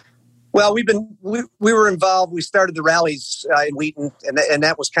 Well, we were involved. We started the rallies in Wheaton, and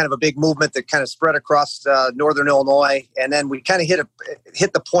that was kind of a big movement that kind of spread across northern Illinois. And then we kind of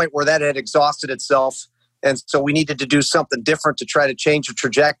hit the point where that had exhausted itself, and so we needed to do something different to try to change the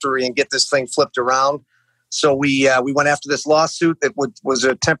trajectory and get this thing flipped around. So we went after this lawsuit that was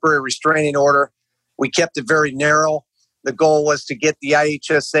a temporary restraining order. We kept it very narrow. The goal was to get the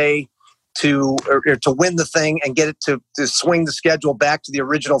IHSA to win the thing and get it to swing the schedule back to the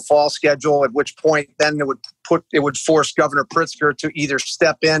original fall schedule, at which point then it would force Governor Pritzker to either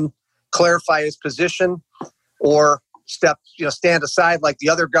step in, clarify his position, or stand aside like the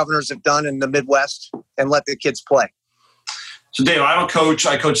other governors have done in the Midwest and let the kids play. So Dave, I'm a coach.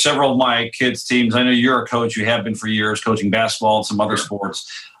 I coach several of my kids' teams. I know you're a coach. You have been for years, coaching basketball and some other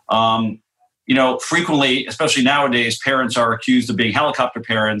sports. Frequently, especially nowadays, parents are accused of being helicopter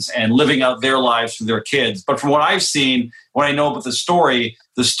parents and living out their lives for their kids. But from what I've seen, what I know about the story,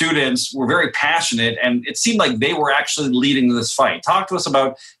 the students were very passionate, and it seemed like they were actually leading this fight. Talk to us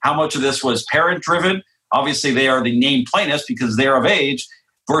about how much of this was parent-driven. Obviously, they are the named plaintiffs because they're of age,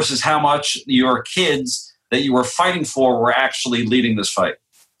 versus how much your kids that you were fighting for were actually leading this fight.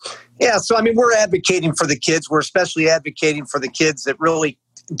 Yeah, so we're advocating for the kids. We're especially advocating for the kids that really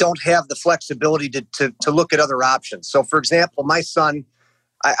don't have the flexibility to look at other options. So, for example, my son,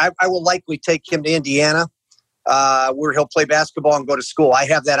 I will likely take him to Indiana where he'll play basketball and go to school. I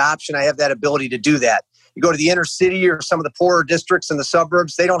have that option. I have that ability to do that. You go to the inner city or some of the poorer districts in the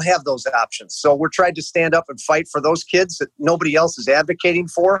suburbs, they don't have those options. So we're trying to stand up and fight for those kids that nobody else is advocating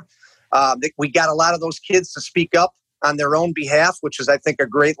for. We got a lot of those kids to speak up on their own behalf, which is, I think, a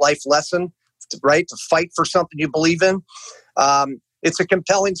great life lesson, right? To fight for something you believe in. It's a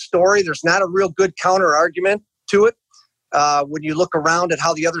compelling story. There's not a real good counter argument to it. When you look around at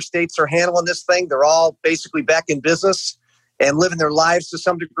how the other states are handling this thing, they're all basically back in business. and living their lives to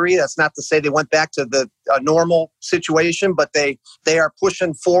some degree. That's not to say they went back to the normal situation, but they are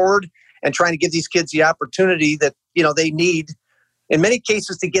pushing forward and trying to give these kids the opportunity that, they need in many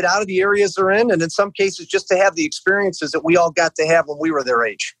cases to get out of the areas they're in, and in some cases just to have the experiences that we all got to have when we were their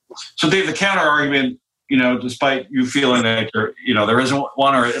age. So Dave, the counter argument, despite you feeling that there isn't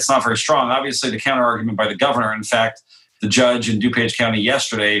one or it's not very strong, obviously the counter argument by the governor, in fact, the judge in DuPage County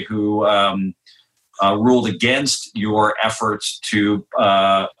yesterday who ruled against your efforts to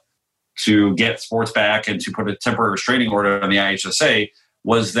get sports back and to put a temporary restraining order on the IHSA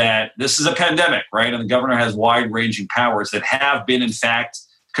was that this is a pandemic, right? And the governor has wide-ranging powers that have been, in fact,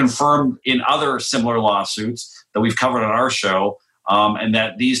 confirmed in other similar lawsuits that we've covered on our show, and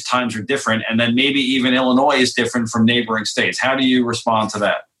that these times are different, and then maybe even Illinois is different from neighboring states. How do you respond to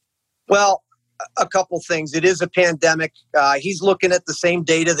that? Well, a couple things. It is a pandemic. He's looking at the same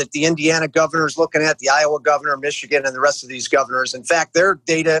data that the Indiana governor is looking at, the Iowa governor, Michigan, and the rest of these governors. In fact, their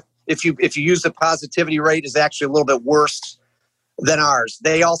data, if you use the positivity rate, is actually a little bit worse than ours.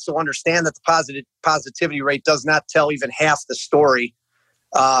 They also understand that the positivity rate does not tell even half the story.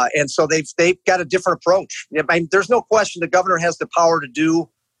 And so they've got a different approach. There's no question the governor has the power to do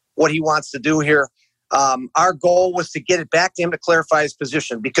what he wants to do here. Our goal was to get it back to him to clarify his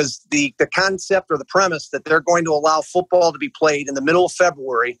position, because the concept or the premise that they're going to allow football to be played in the middle of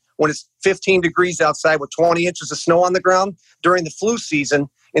February when it's 15 degrees outside with 20 inches of snow on the ground during the flu season,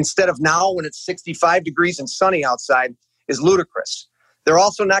 instead of now when it's 65 degrees and sunny outside, is ludicrous. They're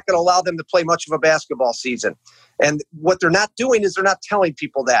also not going to allow them to play much of a basketball season. And what they're not doing is they're not telling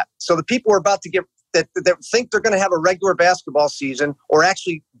people that. So the people who are about to get that think they're going to have a regular basketball season, or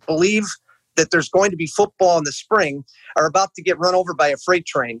actually believe that there's going to be football in the spring, are about to get run over by a freight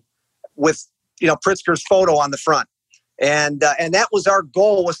train with, Pritzker's photo on the front. And that was our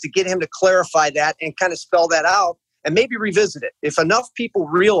goal, was to get him to clarify that and kind of spell that out and maybe revisit it. If enough people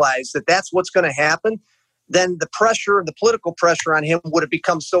realize that that's what's going to happen, then the pressure, the political pressure on him would have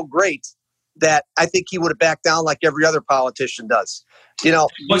become so great that I think he would have backed down like every other politician does.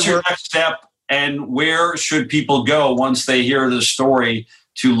 What's your next step, and where should people go once they hear this story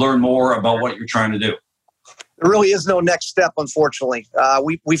to learn more about what you're trying to do? There really is no next step, unfortunately.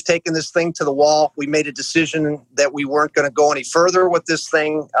 We've taken this thing to the wall. We made a decision that we weren't going to go any further with this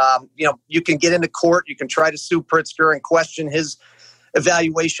thing. You can get into court. You can try to sue Pritzker and question his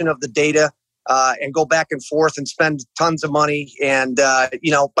evaluation of the data. And go back and forth and spend tons of money. And, by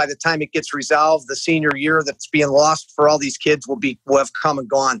the time it gets resolved, the senior year that's being lost for all these kids will have come and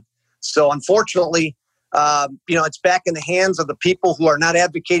gone. So unfortunately, it's back in the hands of the people who are not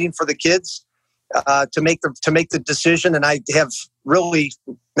advocating for the kids to make the decision. And I have really,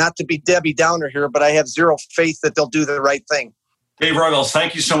 not to be Debbie Downer here, but I have zero faith that they'll do the right thing. Dave Ruggles,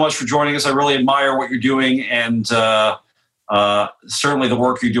 thank you so much for joining us. I really admire what you're doing, and certainly the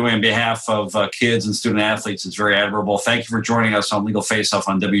work you're doing on behalf of kids and student athletes is very admirable. Thank you for joining us on Legal Face Off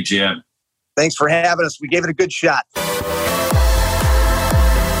on WGN. Thanks for having us. We gave it a good shot.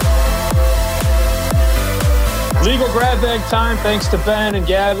 Legal grab bag time. Thanks to Ben and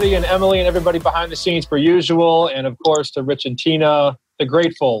Gabby and Emily and everybody behind the scenes per usual. And of course to Rich and Tina, the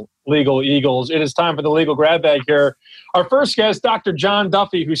grateful Legal Eagles. It is time for the legal grab bag here. Our first guest, Dr. John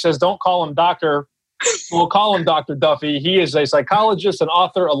Duffy, who says don't call him doctor. We'll call him Dr. Duffy. He is a psychologist, an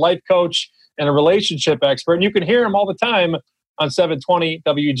author, a life coach, and a relationship expert. And you can hear him all the time on 720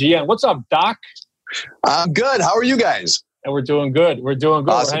 WGN. What's up, Doc? I'm good. How are you guys? And we're doing good. Awesome.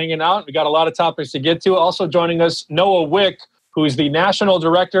 We're hanging out. We got a lot of topics to get to. Also joining us, Noah Wick, who is the National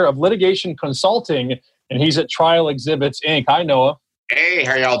Director of Litigation Consulting, and he's at Trial Exhibits, Inc. Hi, Noah. Hey,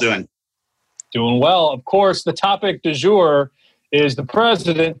 how y'all doing? Doing well. Of course, the topic du jour is the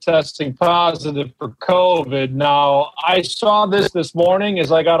president testing positive for COVID. Now, I saw this morning as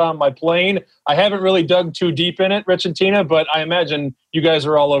I got on my plane. I haven't really dug too deep in it, Rich and Tina, but I imagine you guys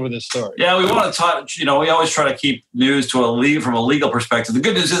are all over this story. Yeah, we want to talk, we always try to keep news from a legal perspective. The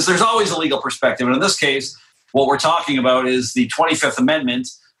good news is there's always a legal perspective. And in this case, what we're talking about is the 25th Amendment.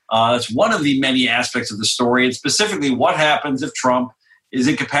 That's one of the many aspects of the story, and specifically what happens if Trump is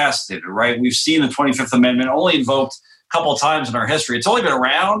incapacitated, right? We've seen the 25th Amendment only invoked couple of times in our history. It's only been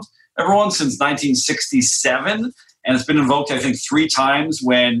around, everyone, since 1967, and it's been invoked, I think, 3 times.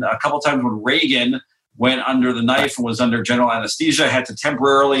 A couple of times when Reagan went under the knife and was under general anesthesia, had to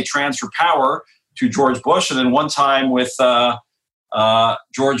temporarily transfer power to George Bush, and then one time with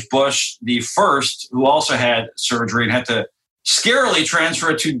George Bush the first, who also had surgery and had to scarily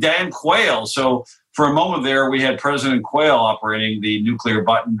transfer it to Dan Quayle. So for a moment there, we had President Quayle operating the nuclear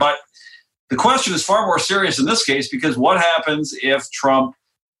button, but the question is far more serious in this case, because what happens if Trump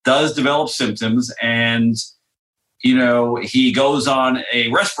does develop symptoms and he goes on a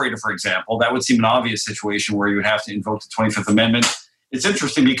respirator, for example, that would seem an obvious situation where you would have to invoke the 25th Amendment. It's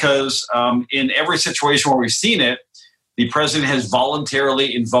interesting because in every situation where we've seen it, the president has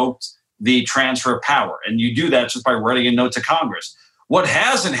voluntarily invoked the transfer of power. And you do that just by writing a note to Congress. What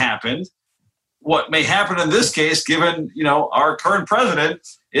hasn't happened, what may happen in this case, given our current president,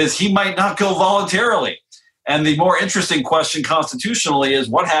 is he might not go voluntarily. And the more interesting question constitutionally is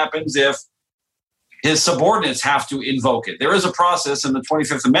what happens if his subordinates have to invoke it. There is a process in the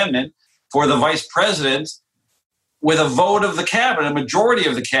 25th Amendment for the vice president, with a vote of the cabinet, a majority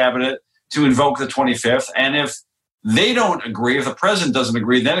of the cabinet, to invoke the 25th. And if they don't agree, if the president doesn't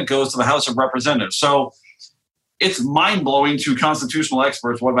agree, then it goes to the House of Representatives. So it's mind-blowing to constitutional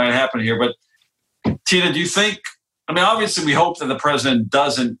experts what might happen here. But Tina, do you think, obviously we hope that the president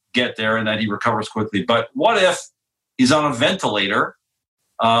doesn't get there and that he recovers quickly, but what if he's on a ventilator?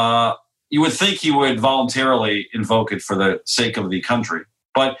 You would think he would voluntarily invoke it for the sake of the country.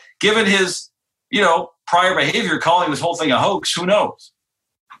 But given his, prior behavior, calling this whole thing a hoax, who knows?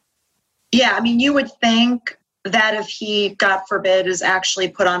 Yeah, you would think that if he, God forbid, is actually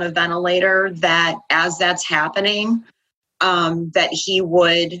put on a ventilator, that as that's happening, that he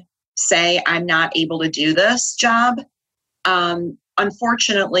would say, I'm not able to do this job.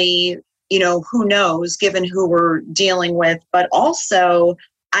 Unfortunately, who knows, given who we're dealing with, but also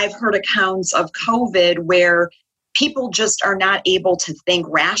I've heard accounts of COVID where people just are not able to think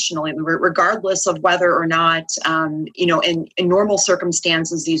rationally, regardless of whether or not, in normal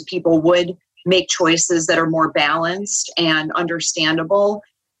circumstances, these people would make choices that are more balanced and understandable.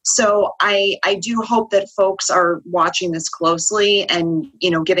 So I do hope that folks are watching this closely and,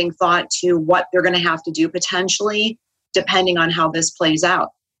 giving thought to what they're going to have to do potentially, depending on how this plays out.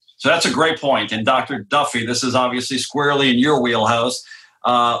 So that's a great point. And Dr. Duffy, this is obviously squarely in your wheelhouse.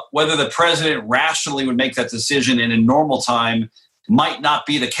 Whether the president rationally would make that decision in a normal time might not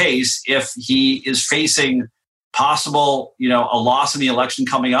be the case if he is facing possible, a loss in the election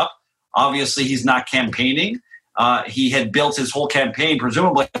coming up. Obviously, he's not campaigning. He had built his whole campaign,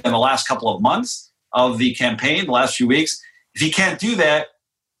 presumably in the last couple of months of the campaign, the last few weeks. If he can't do that,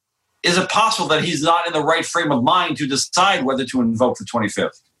 is it possible that he's not in the right frame of mind to decide whether to invoke the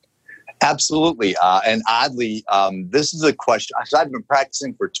 25th? Absolutely. And oddly, this is a question. I've been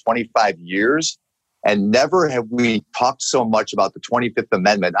practicing for 25 years, and never have we talked so much about the 25th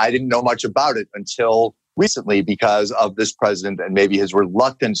Amendment. I didn't know much about it until recently because of this president and maybe his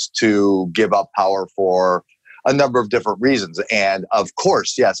reluctance to give up power for a number of different reasons. And of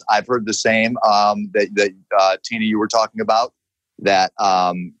course, yes, I've heard the same that Tina, you were talking about, that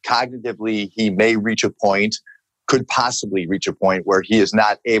cognitively he may reach a point, could possibly reach a point where he is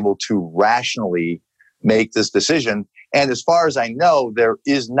not able to rationally make this decision. And as far as I know, there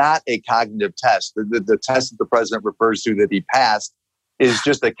is not a cognitive test. The test that the president refers to that he passed is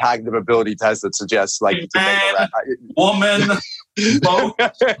just a cognitive ability test that suggests like man, woman, both.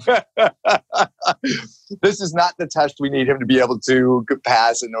 This is not the test we need him to be able to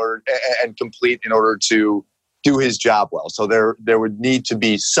pass in order and complete in order to do his job well. So there would need to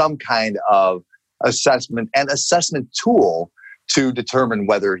be some kind of assessment tool to determine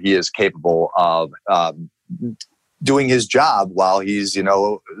whether he is capable of doing his job while he's,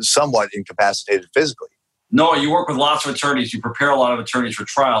 somewhat incapacitated physically. Noah, you work with lots of attorneys. You prepare a lot of attorneys for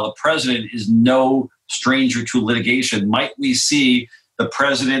trial. The president is no stranger to litigation. Might we see the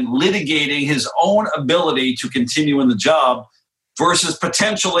president litigating his own ability to continue in the job versus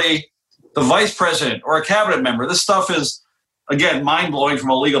potentially the vice president or a cabinet member? This stuff is, again, mind-blowing from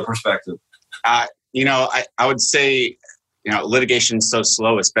a legal perspective. I would say, litigation is so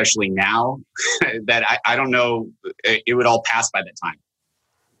slow, especially now, that I don't know it would all pass by that time,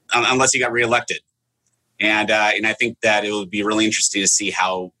 unless he got reelected. And I think that it would be really interesting to see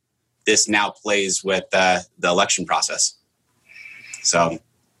how this now plays with the election process. So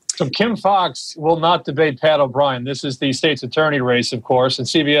Kim Foxx will not debate Pat O'Brien. This is the state's attorney race, of course, and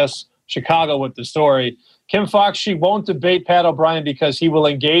CBS Chicago with the story. Kim Foxx, she won't debate Pat O'Brien because he will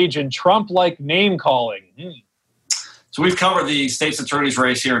engage in Trump-like name-calling. So we've covered the state's attorney's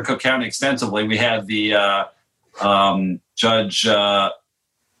race here in Cook County extensively. We had the Judge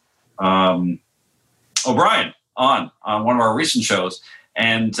O'Brien on one of our recent shows.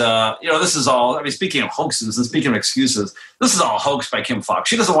 And, this is all, speaking of hoaxes and speaking of excuses, this is all a hoax by Kim Foxx.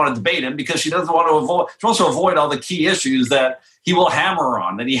 She doesn't want to debate him because she doesn't want to avoid, she wants to avoid all the key issues that he will hammer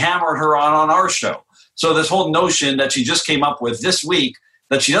on, that he hammered her on our show. So this whole notion that she just came up with this week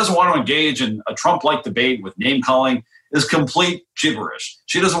that she doesn't want to engage in a Trump-like debate with name-calling is complete gibberish.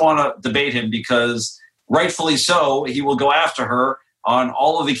 She doesn't want to debate him because rightfully so, he will go after her on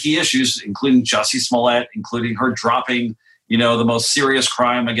all of the key issues, including Jussie Smollett, including her dropping, the most serious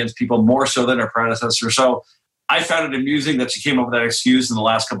crime against people more so than her predecessor. So I found it amusing that she came up with that excuse in the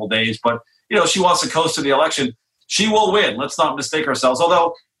last couple of days. But, she wants to coast to the election. She will win. Let's not mistake ourselves.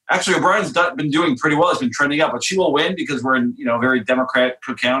 Although, actually, O'Brien's been doing pretty well. It's been trending up. But she will win because we're in, a very Democrat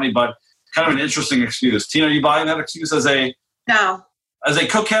Cook County. But kind of an interesting excuse. Tina, are you buying that excuse as a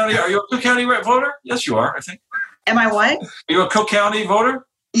Cook County? Are you a Cook County voter? Yes, you are, I think. Am I what? Are you a Cook County voter?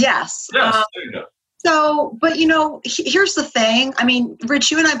 Yes. Yes, there you go. So, but here's the thing. I mean,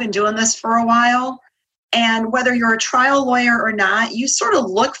 Rich, you and I have been doing this for a while. And whether you're a trial lawyer or not, you sort of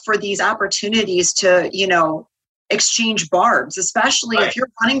look for these opportunities to, exchange barbs, especially if you're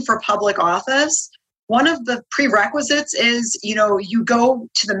running for public office. One of the prerequisites is, you go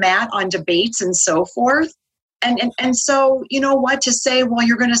to the mat on debates and so forth. And so, to say, well,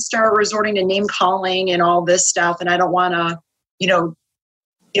 you're going to start resorting to name calling and all this stuff. And I don't want to,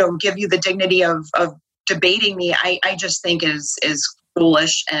 give you the dignity of debating me. I just think is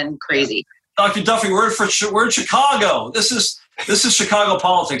foolish and crazy. Dr. Duffy, we're in Chicago. This is Chicago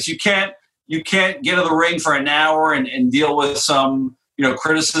politics. You can't get in the ring for an hour and deal with some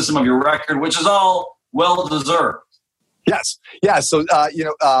criticism of your record, which is all well deserved. Yes, yeah. So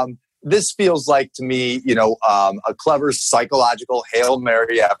this feels like to me, a clever psychological Hail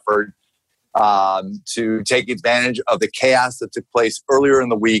Mary effort to take advantage of the chaos that took place earlier in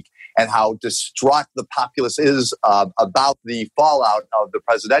the week and how distraught the populace is about the fallout of the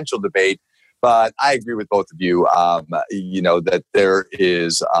presidential debate. But I agree with both of you, that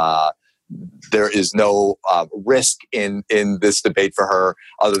there is no risk in this debate for her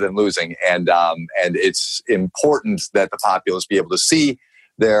other than losing. And it's important that the populace be able to see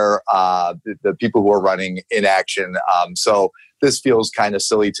the people who are running in action. So this feels kind of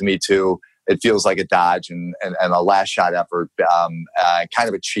silly to me too. It feels like a dodge and a last shot effort, kind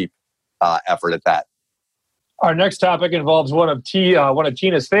of a cheap effort at that. Our next topic involves one of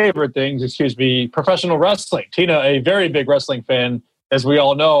Tina's favorite things, professional wrestling. Tina, a very big wrestling fan, as we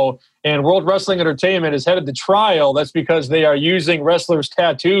all know, and World Wrestling Entertainment is headed to trial. That's because they are using wrestlers'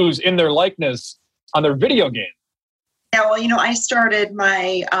 tattoos in their likeness on their video game. Yeah, well, I started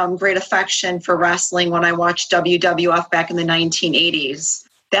my great affection for wrestling when I watched WWF back in the 1980s.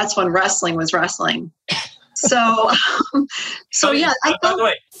 That's when wrestling was wrestling. So yeah. By the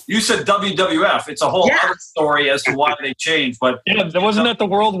way, you said WWF. It's a whole other story as to why they changed. But wasn't that the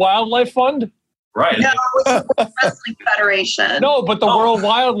World Wildlife Fund? Right. No, it was the World Wrestling Federation. No, but the World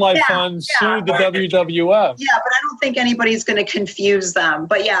Wildlife Fund sued the WWF. Yeah, but I don't think anybody's going to confuse them.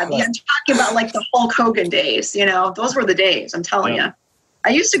 But yeah, I'm talking about like the Hulk Hogan days. Those were the days. I'm telling you. I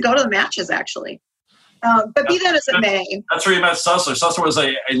used to go to the matches actually. But be that as it may. That's where you met Sussler. Sussler was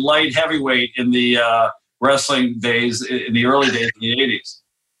a light heavyweight in the wrestling days, in the early days of the 80s.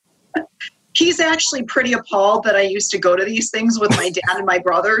 He's actually pretty appalled that I used to go to these things with my dad and my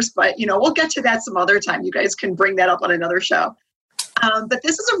brothers. But, we'll get to that some other time. You guys can bring that up on another show. But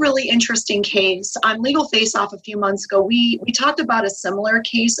this is a really interesting case. On Legal Face Off a few months ago, we talked about a similar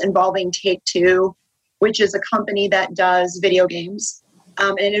case involving Take-Two, which is a company that does video games.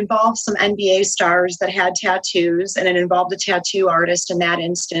 And it involves some NBA stars that had tattoos, and it involved a tattoo artist in that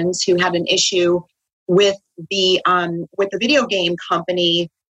instance who had an issue with the video game company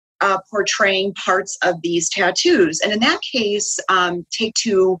portraying parts of these tattoos. And in that case,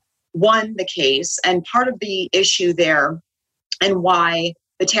 Take-Two won the case. And part of the issue there and why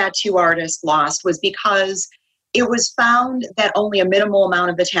the tattoo artist lost was because it was found that only a minimal amount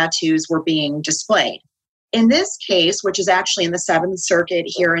of the tattoos were being displayed. In this case, which is actually in the Seventh Circuit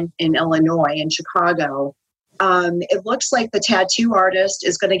here in Illinois, in Chicago, it looks like the tattoo artist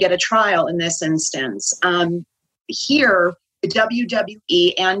is going to get a trial in this instance. Here, the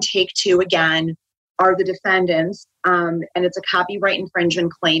WWE and Take-Two, again, are the defendants, and it's a copyright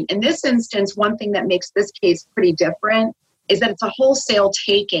infringement claim. In this instance, one thing that makes this case pretty different is that it's a wholesale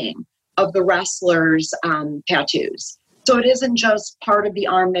taking of the wrestlers' tattoos. So it isn't just part of the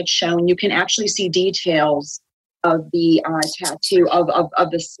arm that's shown. You can actually see details of the tattoo,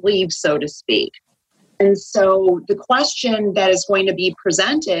 of the sleeve, so to speak. And so the question that is going to be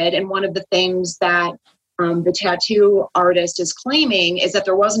presented, and one of the things that the tattoo artist is claiming, is that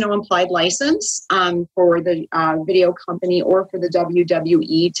there was no implied license for the video company or for the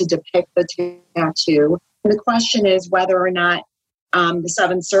WWE to depict the tattoo. And the question is whether or not the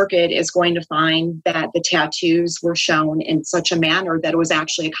Seventh Circuit is going to find that the tattoos were shown in such a manner that it was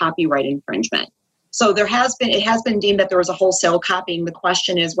actually a copyright infringement. So it has been deemed that there was a wholesale copying. The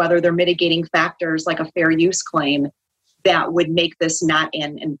question is whether there are mitigating factors like a fair use claim that would make this not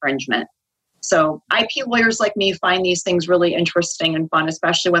an infringement. So IP lawyers like me find these things really interesting and fun,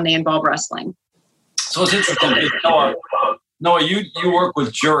 especially when they involve wrestling. So it's interesting. Noah, you work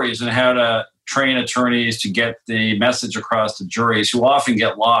with juries and how to train attorneys to get the message across to juries who often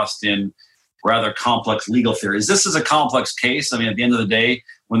get lost in rather complex legal theories. This is a complex case. I mean, at the end of the day,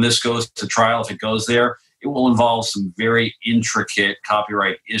 when this goes to trial, if it goes there, it will involve some very intricate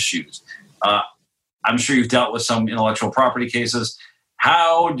copyright issues. I'm sure you've dealt with some intellectual property cases.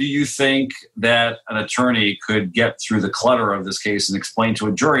 How do you think that an attorney could get through the clutter of this case and explain to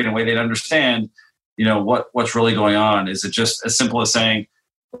a jury in a way they'd understand, what's really going on? Is it just as simple as saying,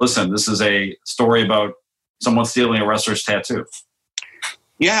 listen, this is a story about someone stealing a wrestler's tattoo?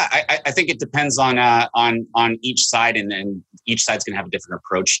 Yeah, I think it depends on each side, and then each side's going to have a different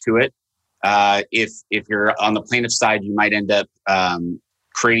approach to it. If you're on the plaintiff side, you might end up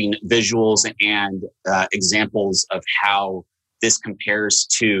creating visuals and examples of how this compares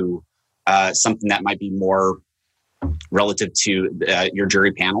to something that might be more relative to your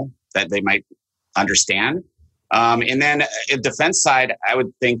jury panel that they might understand. And then a defense side, I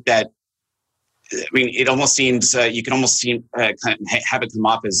would think that, it almost seems you can almost kind of have it come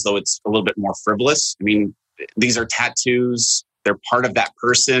off as though it's a little bit more frivolous. These are tattoos. They're part of that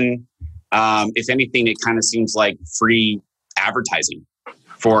person. If anything, it kind of seems like free advertising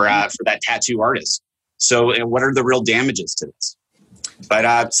for that tattoo artist. So what are the real damages to this?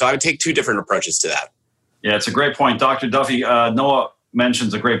 But so I would take two different approaches to that. Yeah, it's a great point. Dr. Duffy, Noah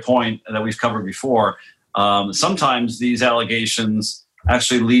mentions a great point that we've covered before. Sometimes these allegations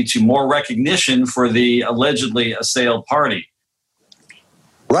actually lead to more recognition for the allegedly assailed party.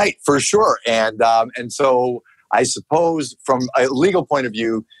 Right, for sure. And so I suppose from a legal point of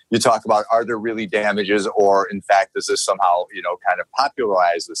view, you talk about, are there really damages, or in fact, does this somehow, kind of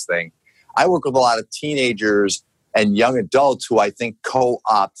popularize this thing? I work with a lot of teenagers and young adults who I think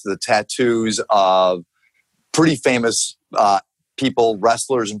co-opt the tattoos of pretty famous people,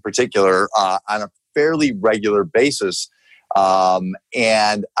 wrestlers in particular, on a fairly regular basis.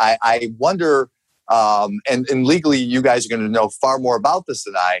 And I wonder, and legally you guys are going to know far more about this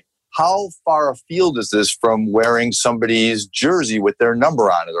than I, how far afield is this from wearing somebody's jersey with their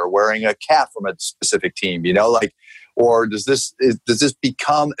number on it, or wearing a cap from a specific team, or does this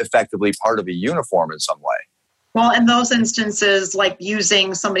become effectively part of a uniform in some way? Well, in those instances, like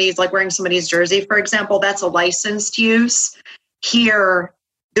wearing somebody's jersey, for example, that's a licensed use. Here,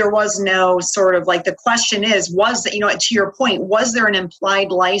 there was no sort of the question is, to your point, was there an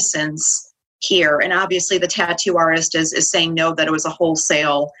implied license here? And obviously the tattoo artist is saying no, that it was a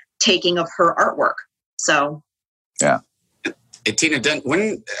wholesale taking of her artwork. So. Yeah. Tina,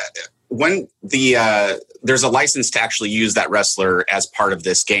 when there's a license to actually use that wrestler as part of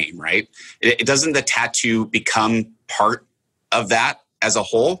this game, right? It doesn't the tattoo become part of that as a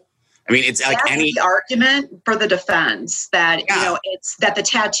whole? It's like that's the argument for the defense that it's that the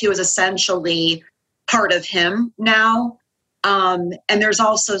tattoo is essentially part of him now, and there's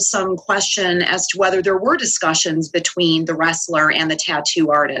also some question as to whether there were discussions between the wrestler and the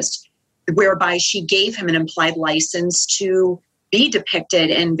tattoo artist, whereby she gave him an implied license to be depicted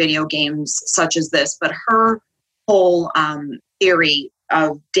in video games such as this. But her whole theory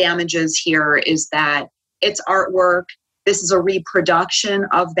of damages here is that it's artwork. This is a reproduction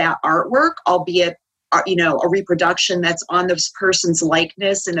of that artwork, albeit, a reproduction that's on this person's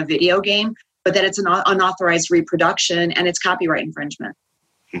likeness in a video game, but that it's an unauthorized reproduction and it's copyright infringement.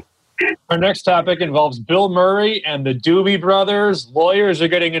 Our next topic involves Bill Murray and the Doobie Brothers. Lawyers are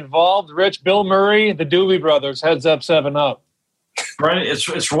getting involved. Rich, Bill Murray, the Doobie Brothers, heads up, 7-Up. Right,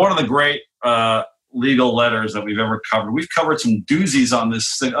 it's one of the great legal letters that we've ever covered. We've covered some doozies on the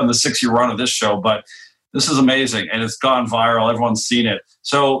 6-year run of this show, but this is amazing, and it's gone viral. Everyone's seen it.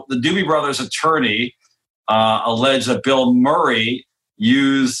 So the Doobie Brothers attorney alleged that Bill Murray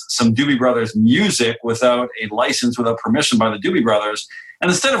used some Doobie Brothers music without a license, without permission by the Doobie Brothers.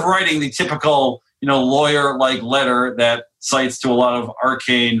 And instead of writing the typical, lawyer-like letter that cites to a lot of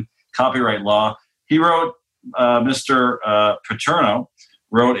arcane copyright law, he wrote, Mr. Paterno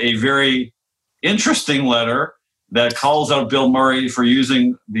wrote a very interesting letter that calls out Bill Murray for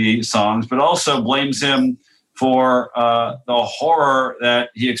using the songs, but also blames him for the horror that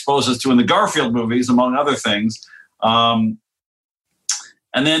he exposes to in the Garfield movies, among other things. And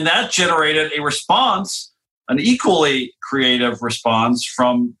then that generated a response, an equally creative response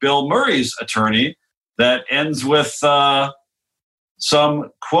from Bill Murray's attorney that ends with some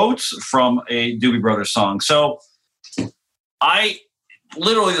quotes from a Doobie Brothers song. So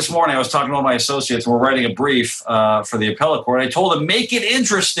literally this morning, I was talking to one of my associates, and we're writing a brief for the appellate court. I told them, make it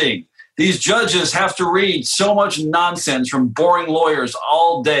interesting. These judges have to read so much nonsense from boring lawyers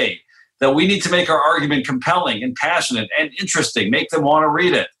all day. that we need to make our argument compelling and passionate and interesting, make them want to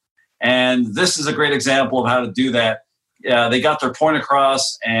read it. And this is a great example of how to do that. They got their point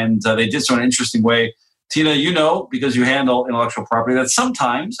across, and they did so in an interesting way. Tina, you know, because you handle intellectual property, that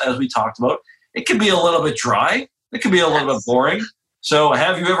sometimes, as we talked about, it can be a little bit dry. It can be a little bit boring. So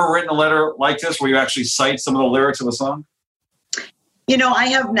have you ever written a letter like this where you actually cite some of the lyrics of the song? You know, I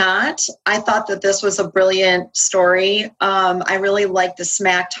have not. I thought that this was a brilliant story. I really like the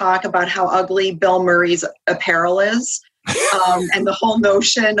smack talk about how ugly Bill Murray's apparel is, and the whole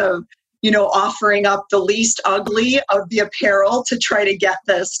notion of, you know, offering up the least ugly of the apparel to try to get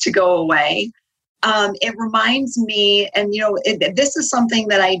this to go away. It reminds me, and, you know, this is something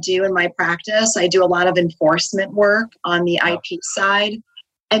that I do in my practice. I do a lot of enforcement work on the IP side.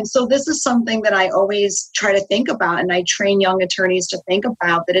 And so this is something that I always try to think about, and I train young attorneys to think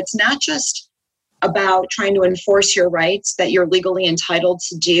about, that it's not just about trying to enforce your rights that you're legally entitled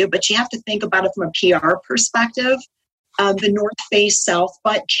to do, but you have to think about it from a PR perspective. The North Face South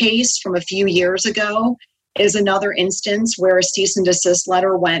Butt case from a few years ago is another instance where a cease and desist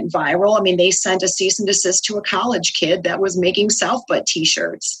letter went viral. I mean, they sent a cease and desist to a college kid that was making South Butt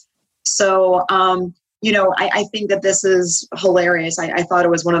t-shirts. So, you know, I think that this is hilarious. I thought it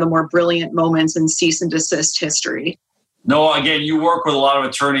was one of the more brilliant moments in cease and desist history. No, again, you work with a lot of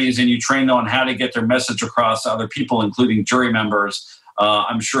attorneys and you train them on how to get their message across to other people, including jury members.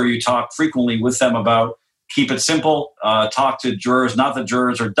 I'm sure you talk frequently with them about keep it simple, talk to jurors, not that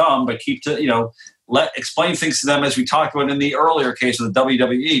jurors are dumb, but explain things to them as we talked about in the earlier case of the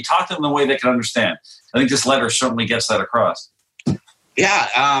WWE. Talk to them the way they can understand. I think this letter certainly gets that across. Yeah.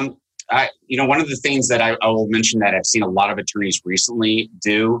 One of the things that I will mention that I've seen a lot of attorneys recently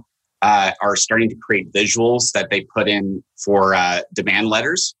do are starting to create visuals that they put in for demand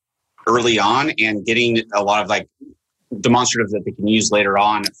letters early on, and getting a lot of like demonstrative that they can use later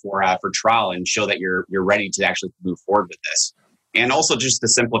on for trial and show that you're ready to actually move forward with this. And also just to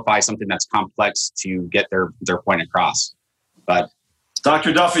simplify something that's complex to get their point across. But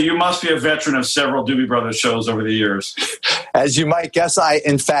Dr. Duffy, you must be a veteran of several Doobie Brothers shows over the years. As you might guess, I,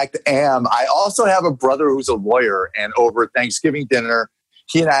 in fact, am. I also have a brother who's a lawyer, and over Thanksgiving dinner,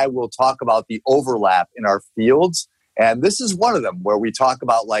 he and I will talk about the overlap in our fields. And this is one of them where we talk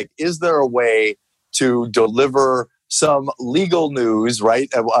about, like, is there a way to deliver some legal news, right,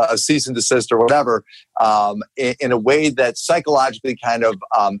 a cease and desist or whatever, in a way that psychologically kind of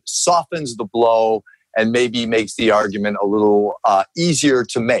softens the blow and maybe makes the argument a little easier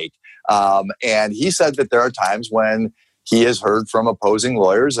to make. And he said that there are times when he has heard from opposing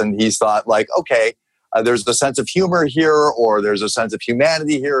lawyers and he's thought, like, okay, there's a sense of humor here, or there's a sense of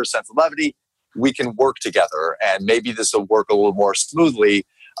humanity here, a sense of levity. We can work together, and maybe this will work a little more smoothly.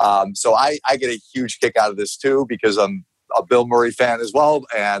 So I get a huge kick out of this too, because I'm a Bill Murray fan as well,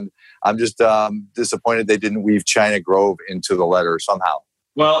 and I'm just disappointed they didn't weave China Grove into the letter somehow.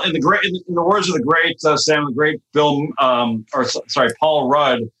 Well, in the words of the great Sam, the great Paul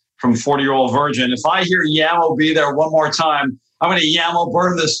Rudd from 40-Year-Old Virgin, if I hear Yamo be there one more time, I'm going to Yamo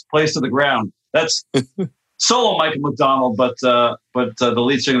burn this place to the ground. That's solo Michael McDonald, but the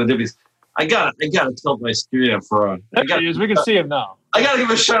lead singer of the Dibbies. I got to tilt my studio for we can see him now. I got to give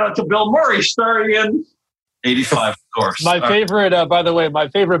a shout out to Bill Murray, starring in 85, of course. My favorite, by the way, my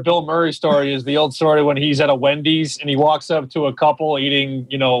favorite Bill Murray story is the old story when he's at a Wendy's and he walks up to a couple eating,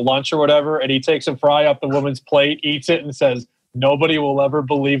 lunch or whatever, and he takes a fry off the woman's plate, eats it, and says, "Nobody will ever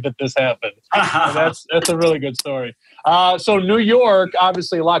believe that this happened." That's a really good story. So New York,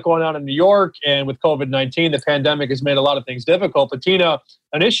 obviously a lot going on in New York, and with COVID-19, the pandemic has made a lot of things difficult. But Tina,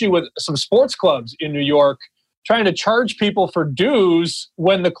 an issue with some sports clubs in New York trying to charge people for dues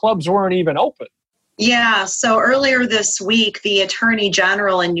when the clubs weren't even open. Yeah, so earlier this week, the Attorney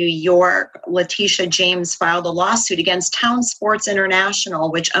General in New York, Letitia James, filed a lawsuit against Town Sports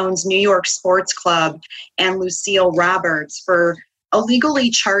International, which owns New York Sports Club, and Lucille Roberts for illegally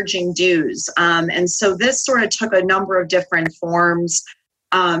charging dues. And so this sort of took a number of different forms.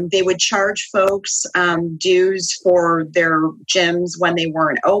 They would charge folks dues for their gyms when they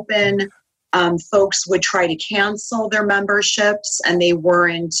weren't open. Folks would try to cancel their memberships, and they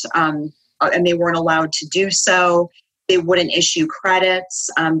weren't allowed to do so. They wouldn't issue credits.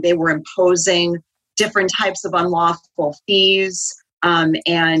 They were imposing different types of unlawful fees and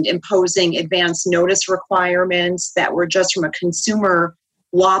imposing advance notice requirements that were just from a consumer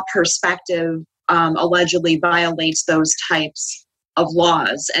law perspective allegedly violates those types of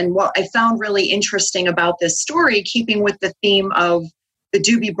laws. And what I found really interesting about this story, keeping with the theme of the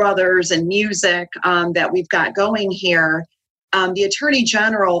Doobie Brothers and music that we've got going here, the Attorney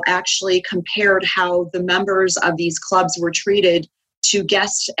General actually compared how the members of these clubs were treated to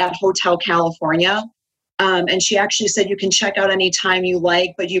guests at Hotel California. And she actually said you can check out anytime you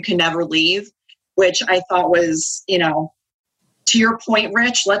like, but you can never leave, which I thought was, to your point,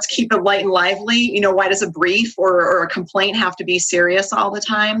 Rich, let's keep it light and lively. Why does a brief or a complaint have to be serious all the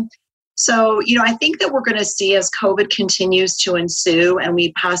time? So, I think that we're going to see as COVID continues to ensue and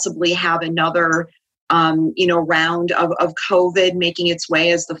we possibly have another, round of COVID making its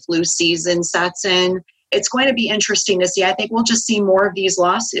way as the flu season sets in. It's going to be interesting to see. I think we'll just see more of these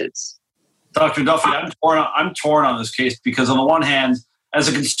lawsuits. Dr. Duffy, I'm torn on this case because on the one hand, as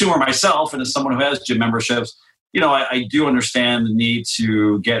a consumer myself and as someone who has gym memberships, I do understand the need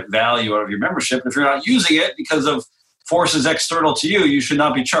to get value out of your membership. If you're not using it because of forces external to you, you should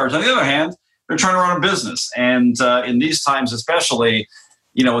not be charged. On the other hand, they're trying to run a business. And in these times especially,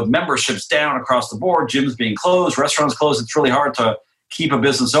 with memberships down across the board, gyms being closed, restaurants closed, it's really hard to keep a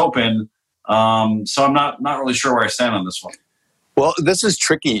business open. So I'm not really sure where I stand on this one. Well, this is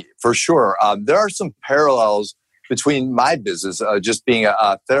tricky for sure. There are some parallels between my business, just being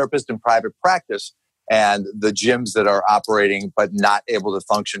a therapist in private practice, and the gyms that are operating but not able to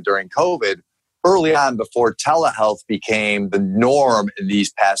function during COVID. Early on, before telehealth became the norm in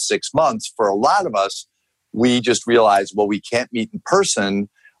these past 6 months, for a lot of us, we just realized, well, we can't meet in person,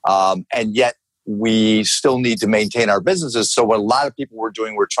 and yet we still need to maintain our businesses. So what a lot of people were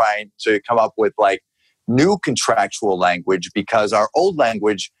doing, were trying to come up with new contractual language, because our old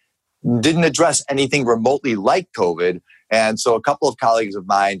language didn't address anything remotely like COVID. And so a couple of colleagues of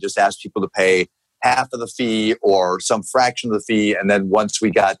mine just asked people to pay half of the fee or some fraction of the fee. And then once we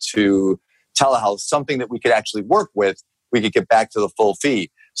got to telehealth, something that we could actually work with, we could get back to the full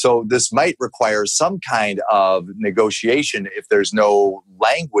fee. So this might require some kind of negotiation if there's no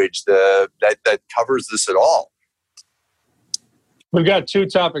language that covers this at all. We've got 2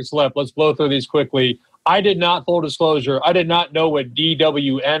 topics left. Let's blow through these quickly. I did not, full disclosure, I did not know what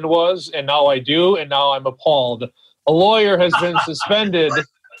DWN was, and now I do, and now I'm appalled. A lawyer has been suspended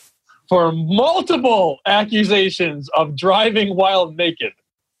for multiple accusations of driving while naked.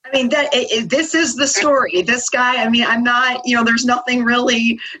 I mean, this is the story. This guy, I'm not, there's nothing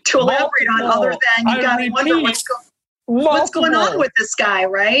really to elaborate on other than you got to wonder what's going on with this guy,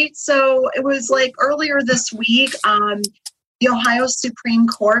 right? So it was earlier this week, the Ohio Supreme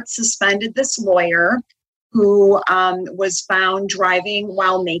Court suspended this lawyer who was found driving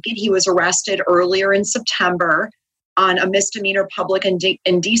while naked. He was arrested earlier in September on a misdemeanor public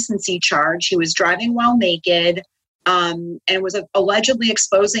indecency charge. He was driving while naked and was allegedly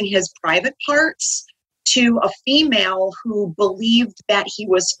exposing his private parts to a female who believed that he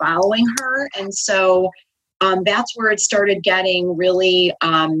was following her. And so that's where it started getting really...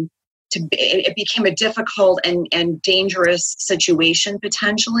 it became a difficult and dangerous situation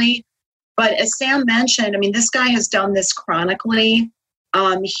potentially. But as Sam mentioned, this guy has done this chronically.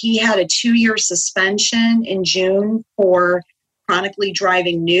 He had a 2-year suspension in June for chronically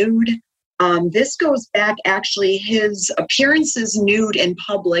driving nude. This goes back, actually, his appearances nude in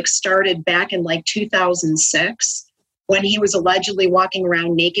public started back in 2006 when he was allegedly walking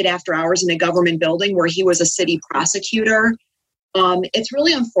around naked after hours in a government building where he was a city prosecutor. It's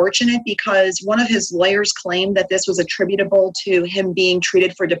really unfortunate because one of his lawyers claimed that this was attributable to him being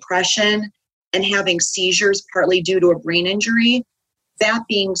treated for depression and having seizures partly due to a brain injury. That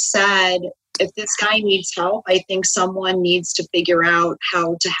being said, if this guy needs help, I think someone needs to figure out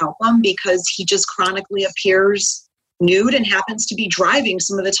how to help him because he just chronically appears nude and happens to be driving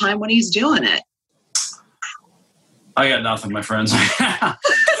some of the time when he's doing it. I got nothing, my friends.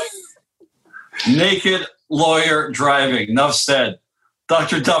 Naked lawyer driving. Enough said.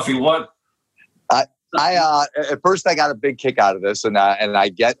 Dr. Duffy, what? I at first I got a big kick out of this, and I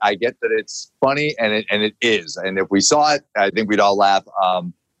get that it's funny, and it is. And if we saw it, I think we'd all laugh.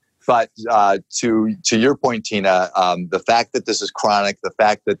 But to your point, Tina, the fact that this is chronic, the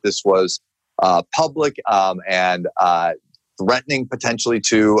fact that this was public and threatening potentially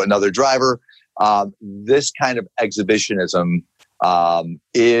to another driver, this kind of exhibitionism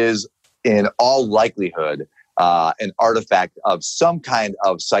is in all likelihood an artifact of some kind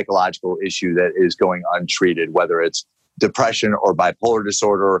of psychological issue that is going untreated, whether it's depression or bipolar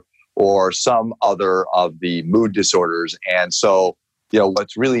disorder or some other of the mood disorders. And so,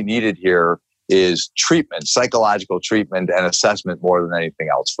 what's really needed here is treatment, psychological treatment and assessment more than anything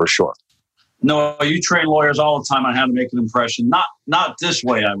else, for sure. No, you train lawyers all the time on how to make an impression. Not this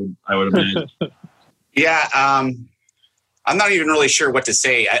way, I would imagine. Yeah, I'm not even really sure what to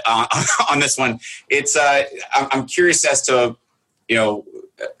say on this one. It's I'm curious as to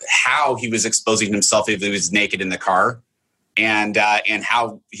how he was exposing himself if he was naked in the car, and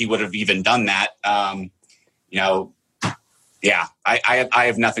how he would have even done that. Yeah, I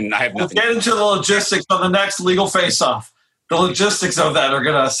have nothing. We'll get into the logistics on the next legal face-off. The logistics of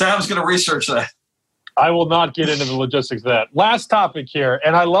that Sam's gonna research that. I will not get into the logistics of that. Last topic here,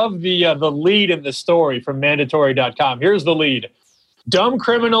 and I love the lead in the story from mandatory.com. Here's the lead. Dumb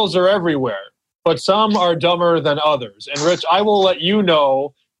criminals are everywhere, but some are dumber than others. And Rich, I will let you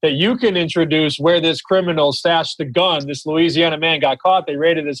know that you can introduce where this criminal stashed the gun. This Louisiana man got caught. They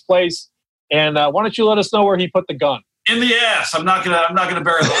raided his place. And why don't you let us know where he put the gun? In the ass. I'm not gonna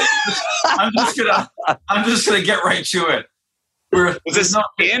bury the I'm just gonna get right to it. Was this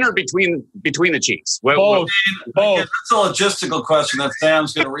in or between the cheeks? Both. That's a logistical question that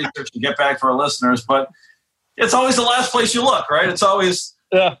Sam's going to research and get back for our listeners. But it's always the last place you look, right? It's always,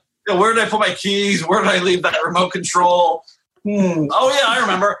 where did I put my keys? Where did I leave that remote control? Oh, yeah, I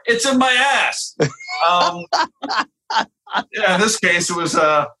remember. It's in my ass. In this case, it was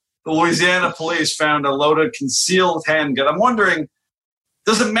the Louisiana police found a loaded concealed handgun. I'm wondering,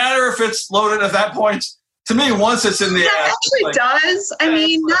 does it matter if it's loaded at that point? To me, once it's in the ass, actually does. I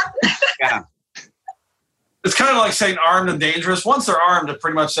mean, yeah. It's kind of like saying armed and dangerous. Once they're armed, it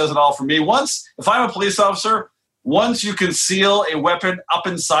pretty much says it all for me. If I'm a police officer, once you conceal a weapon up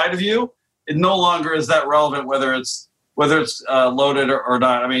inside of you, it no longer is that relevant whether it's loaded or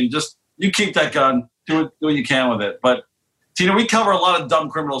not. I mean, just you keep that gun, do what you can with it. But Tina, we cover a lot of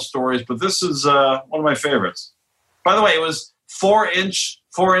dumb criminal stories, but this is one of my favorites. By the way, it was 4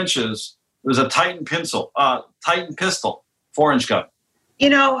 inches. It was a Titan pistol, 4-inch gun.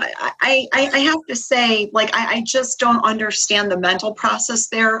 You know, I have to say, I just don't understand the mental process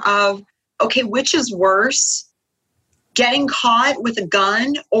there of, okay, which is worse, getting caught with a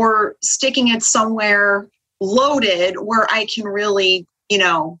gun or sticking it somewhere loaded where I can really,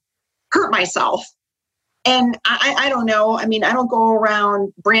 hurt myself. And I don't know. I mean, I don't go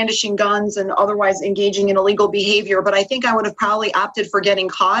around brandishing guns and otherwise engaging in illegal behavior, but I think I would have probably opted for getting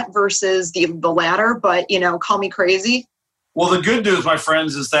caught versus the latter, but, call me crazy. Well, the good news, my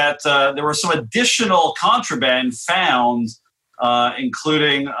friends, is that there was some additional contraband found,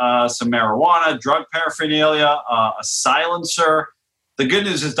 including some marijuana, drug paraphernalia, a silencer. The good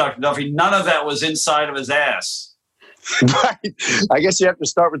news is, Dr. Duffy, none of that was inside of his ass. Right. I guess you have to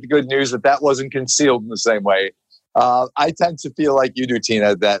start with the good news that wasn't concealed in the same way. I tend to feel like you do,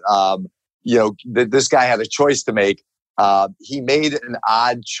 Tina, that that this guy had a choice to make. He made an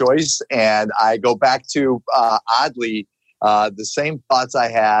odd choice, and I go back to oddly the same thoughts I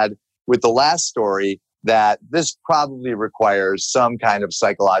had with the last story, that this probably requires some kind of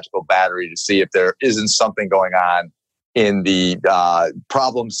psychological battery to see if there isn't something going on in the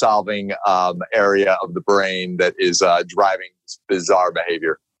problem-solving area of the brain that is driving this bizarre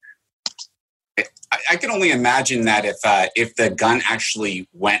behavior. I can only imagine that if the gun actually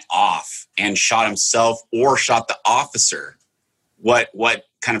went off and shot himself or shot the officer, what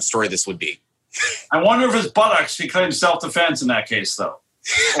kind of story this would be. I wonder if his buttocks became self-defense in that case, though.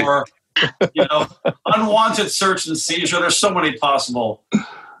 Or, unwanted search and seizure. There's so many possible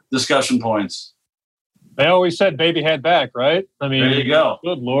discussion points. They always said baby had back, right? I mean, there you go.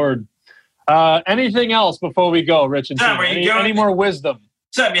 Good Lord. Anything else before we go, Rich and Tim? Any more wisdom?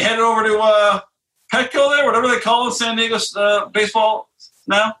 Sam, you headed over to Petco there, whatever they call it, San Diego baseball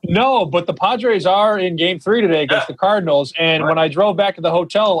now? No, but the Padres are in Game 3 today against the Cardinals. And when I drove back to the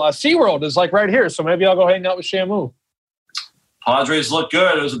hotel, SeaWorld is right here. So maybe I'll go hang out with Shamu. Padres look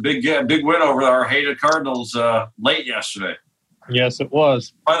good. It was a big win over our hated Cardinals late yesterday. Yes, it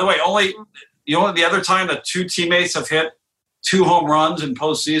was. By the way, the other time that 2 teammates have hit 2 home runs in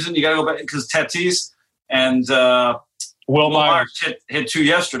postseason, you got to go back because Tatis and Will Myers hit 2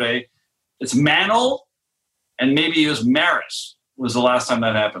 yesterday. It's Mantle and maybe it was Maris was the last time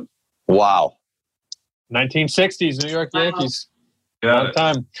that happened. Wow. 1960s, New York Yankees. Long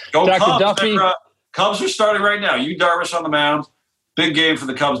time. Go Dr. Cubs. Duffy. Cubs are starting right now. You Darvish on the mound. Big game for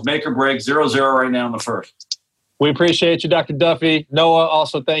the Cubs. Make or break. 0-0 right now in the first. We appreciate you, Dr. Duffy. Noah,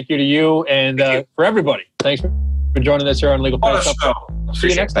 also thank you to you and for everybody. Thanks for joining us here on Legal Face Off. See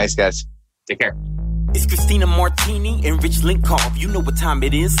you next time. Thanks, guys. Take care. It's Christina Martini and Rich Linkoff. You know what time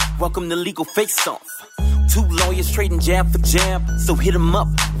it is. Welcome to Legal Face Off. 2 lawyers trading jab for jab. So hit them up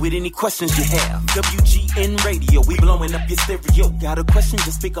with any questions you have. WGN Radio, we blowing up your stereo. Got a question,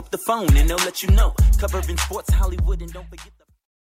 just pick up the phone and they'll let you know. Covering sports, Hollywood, and don't forget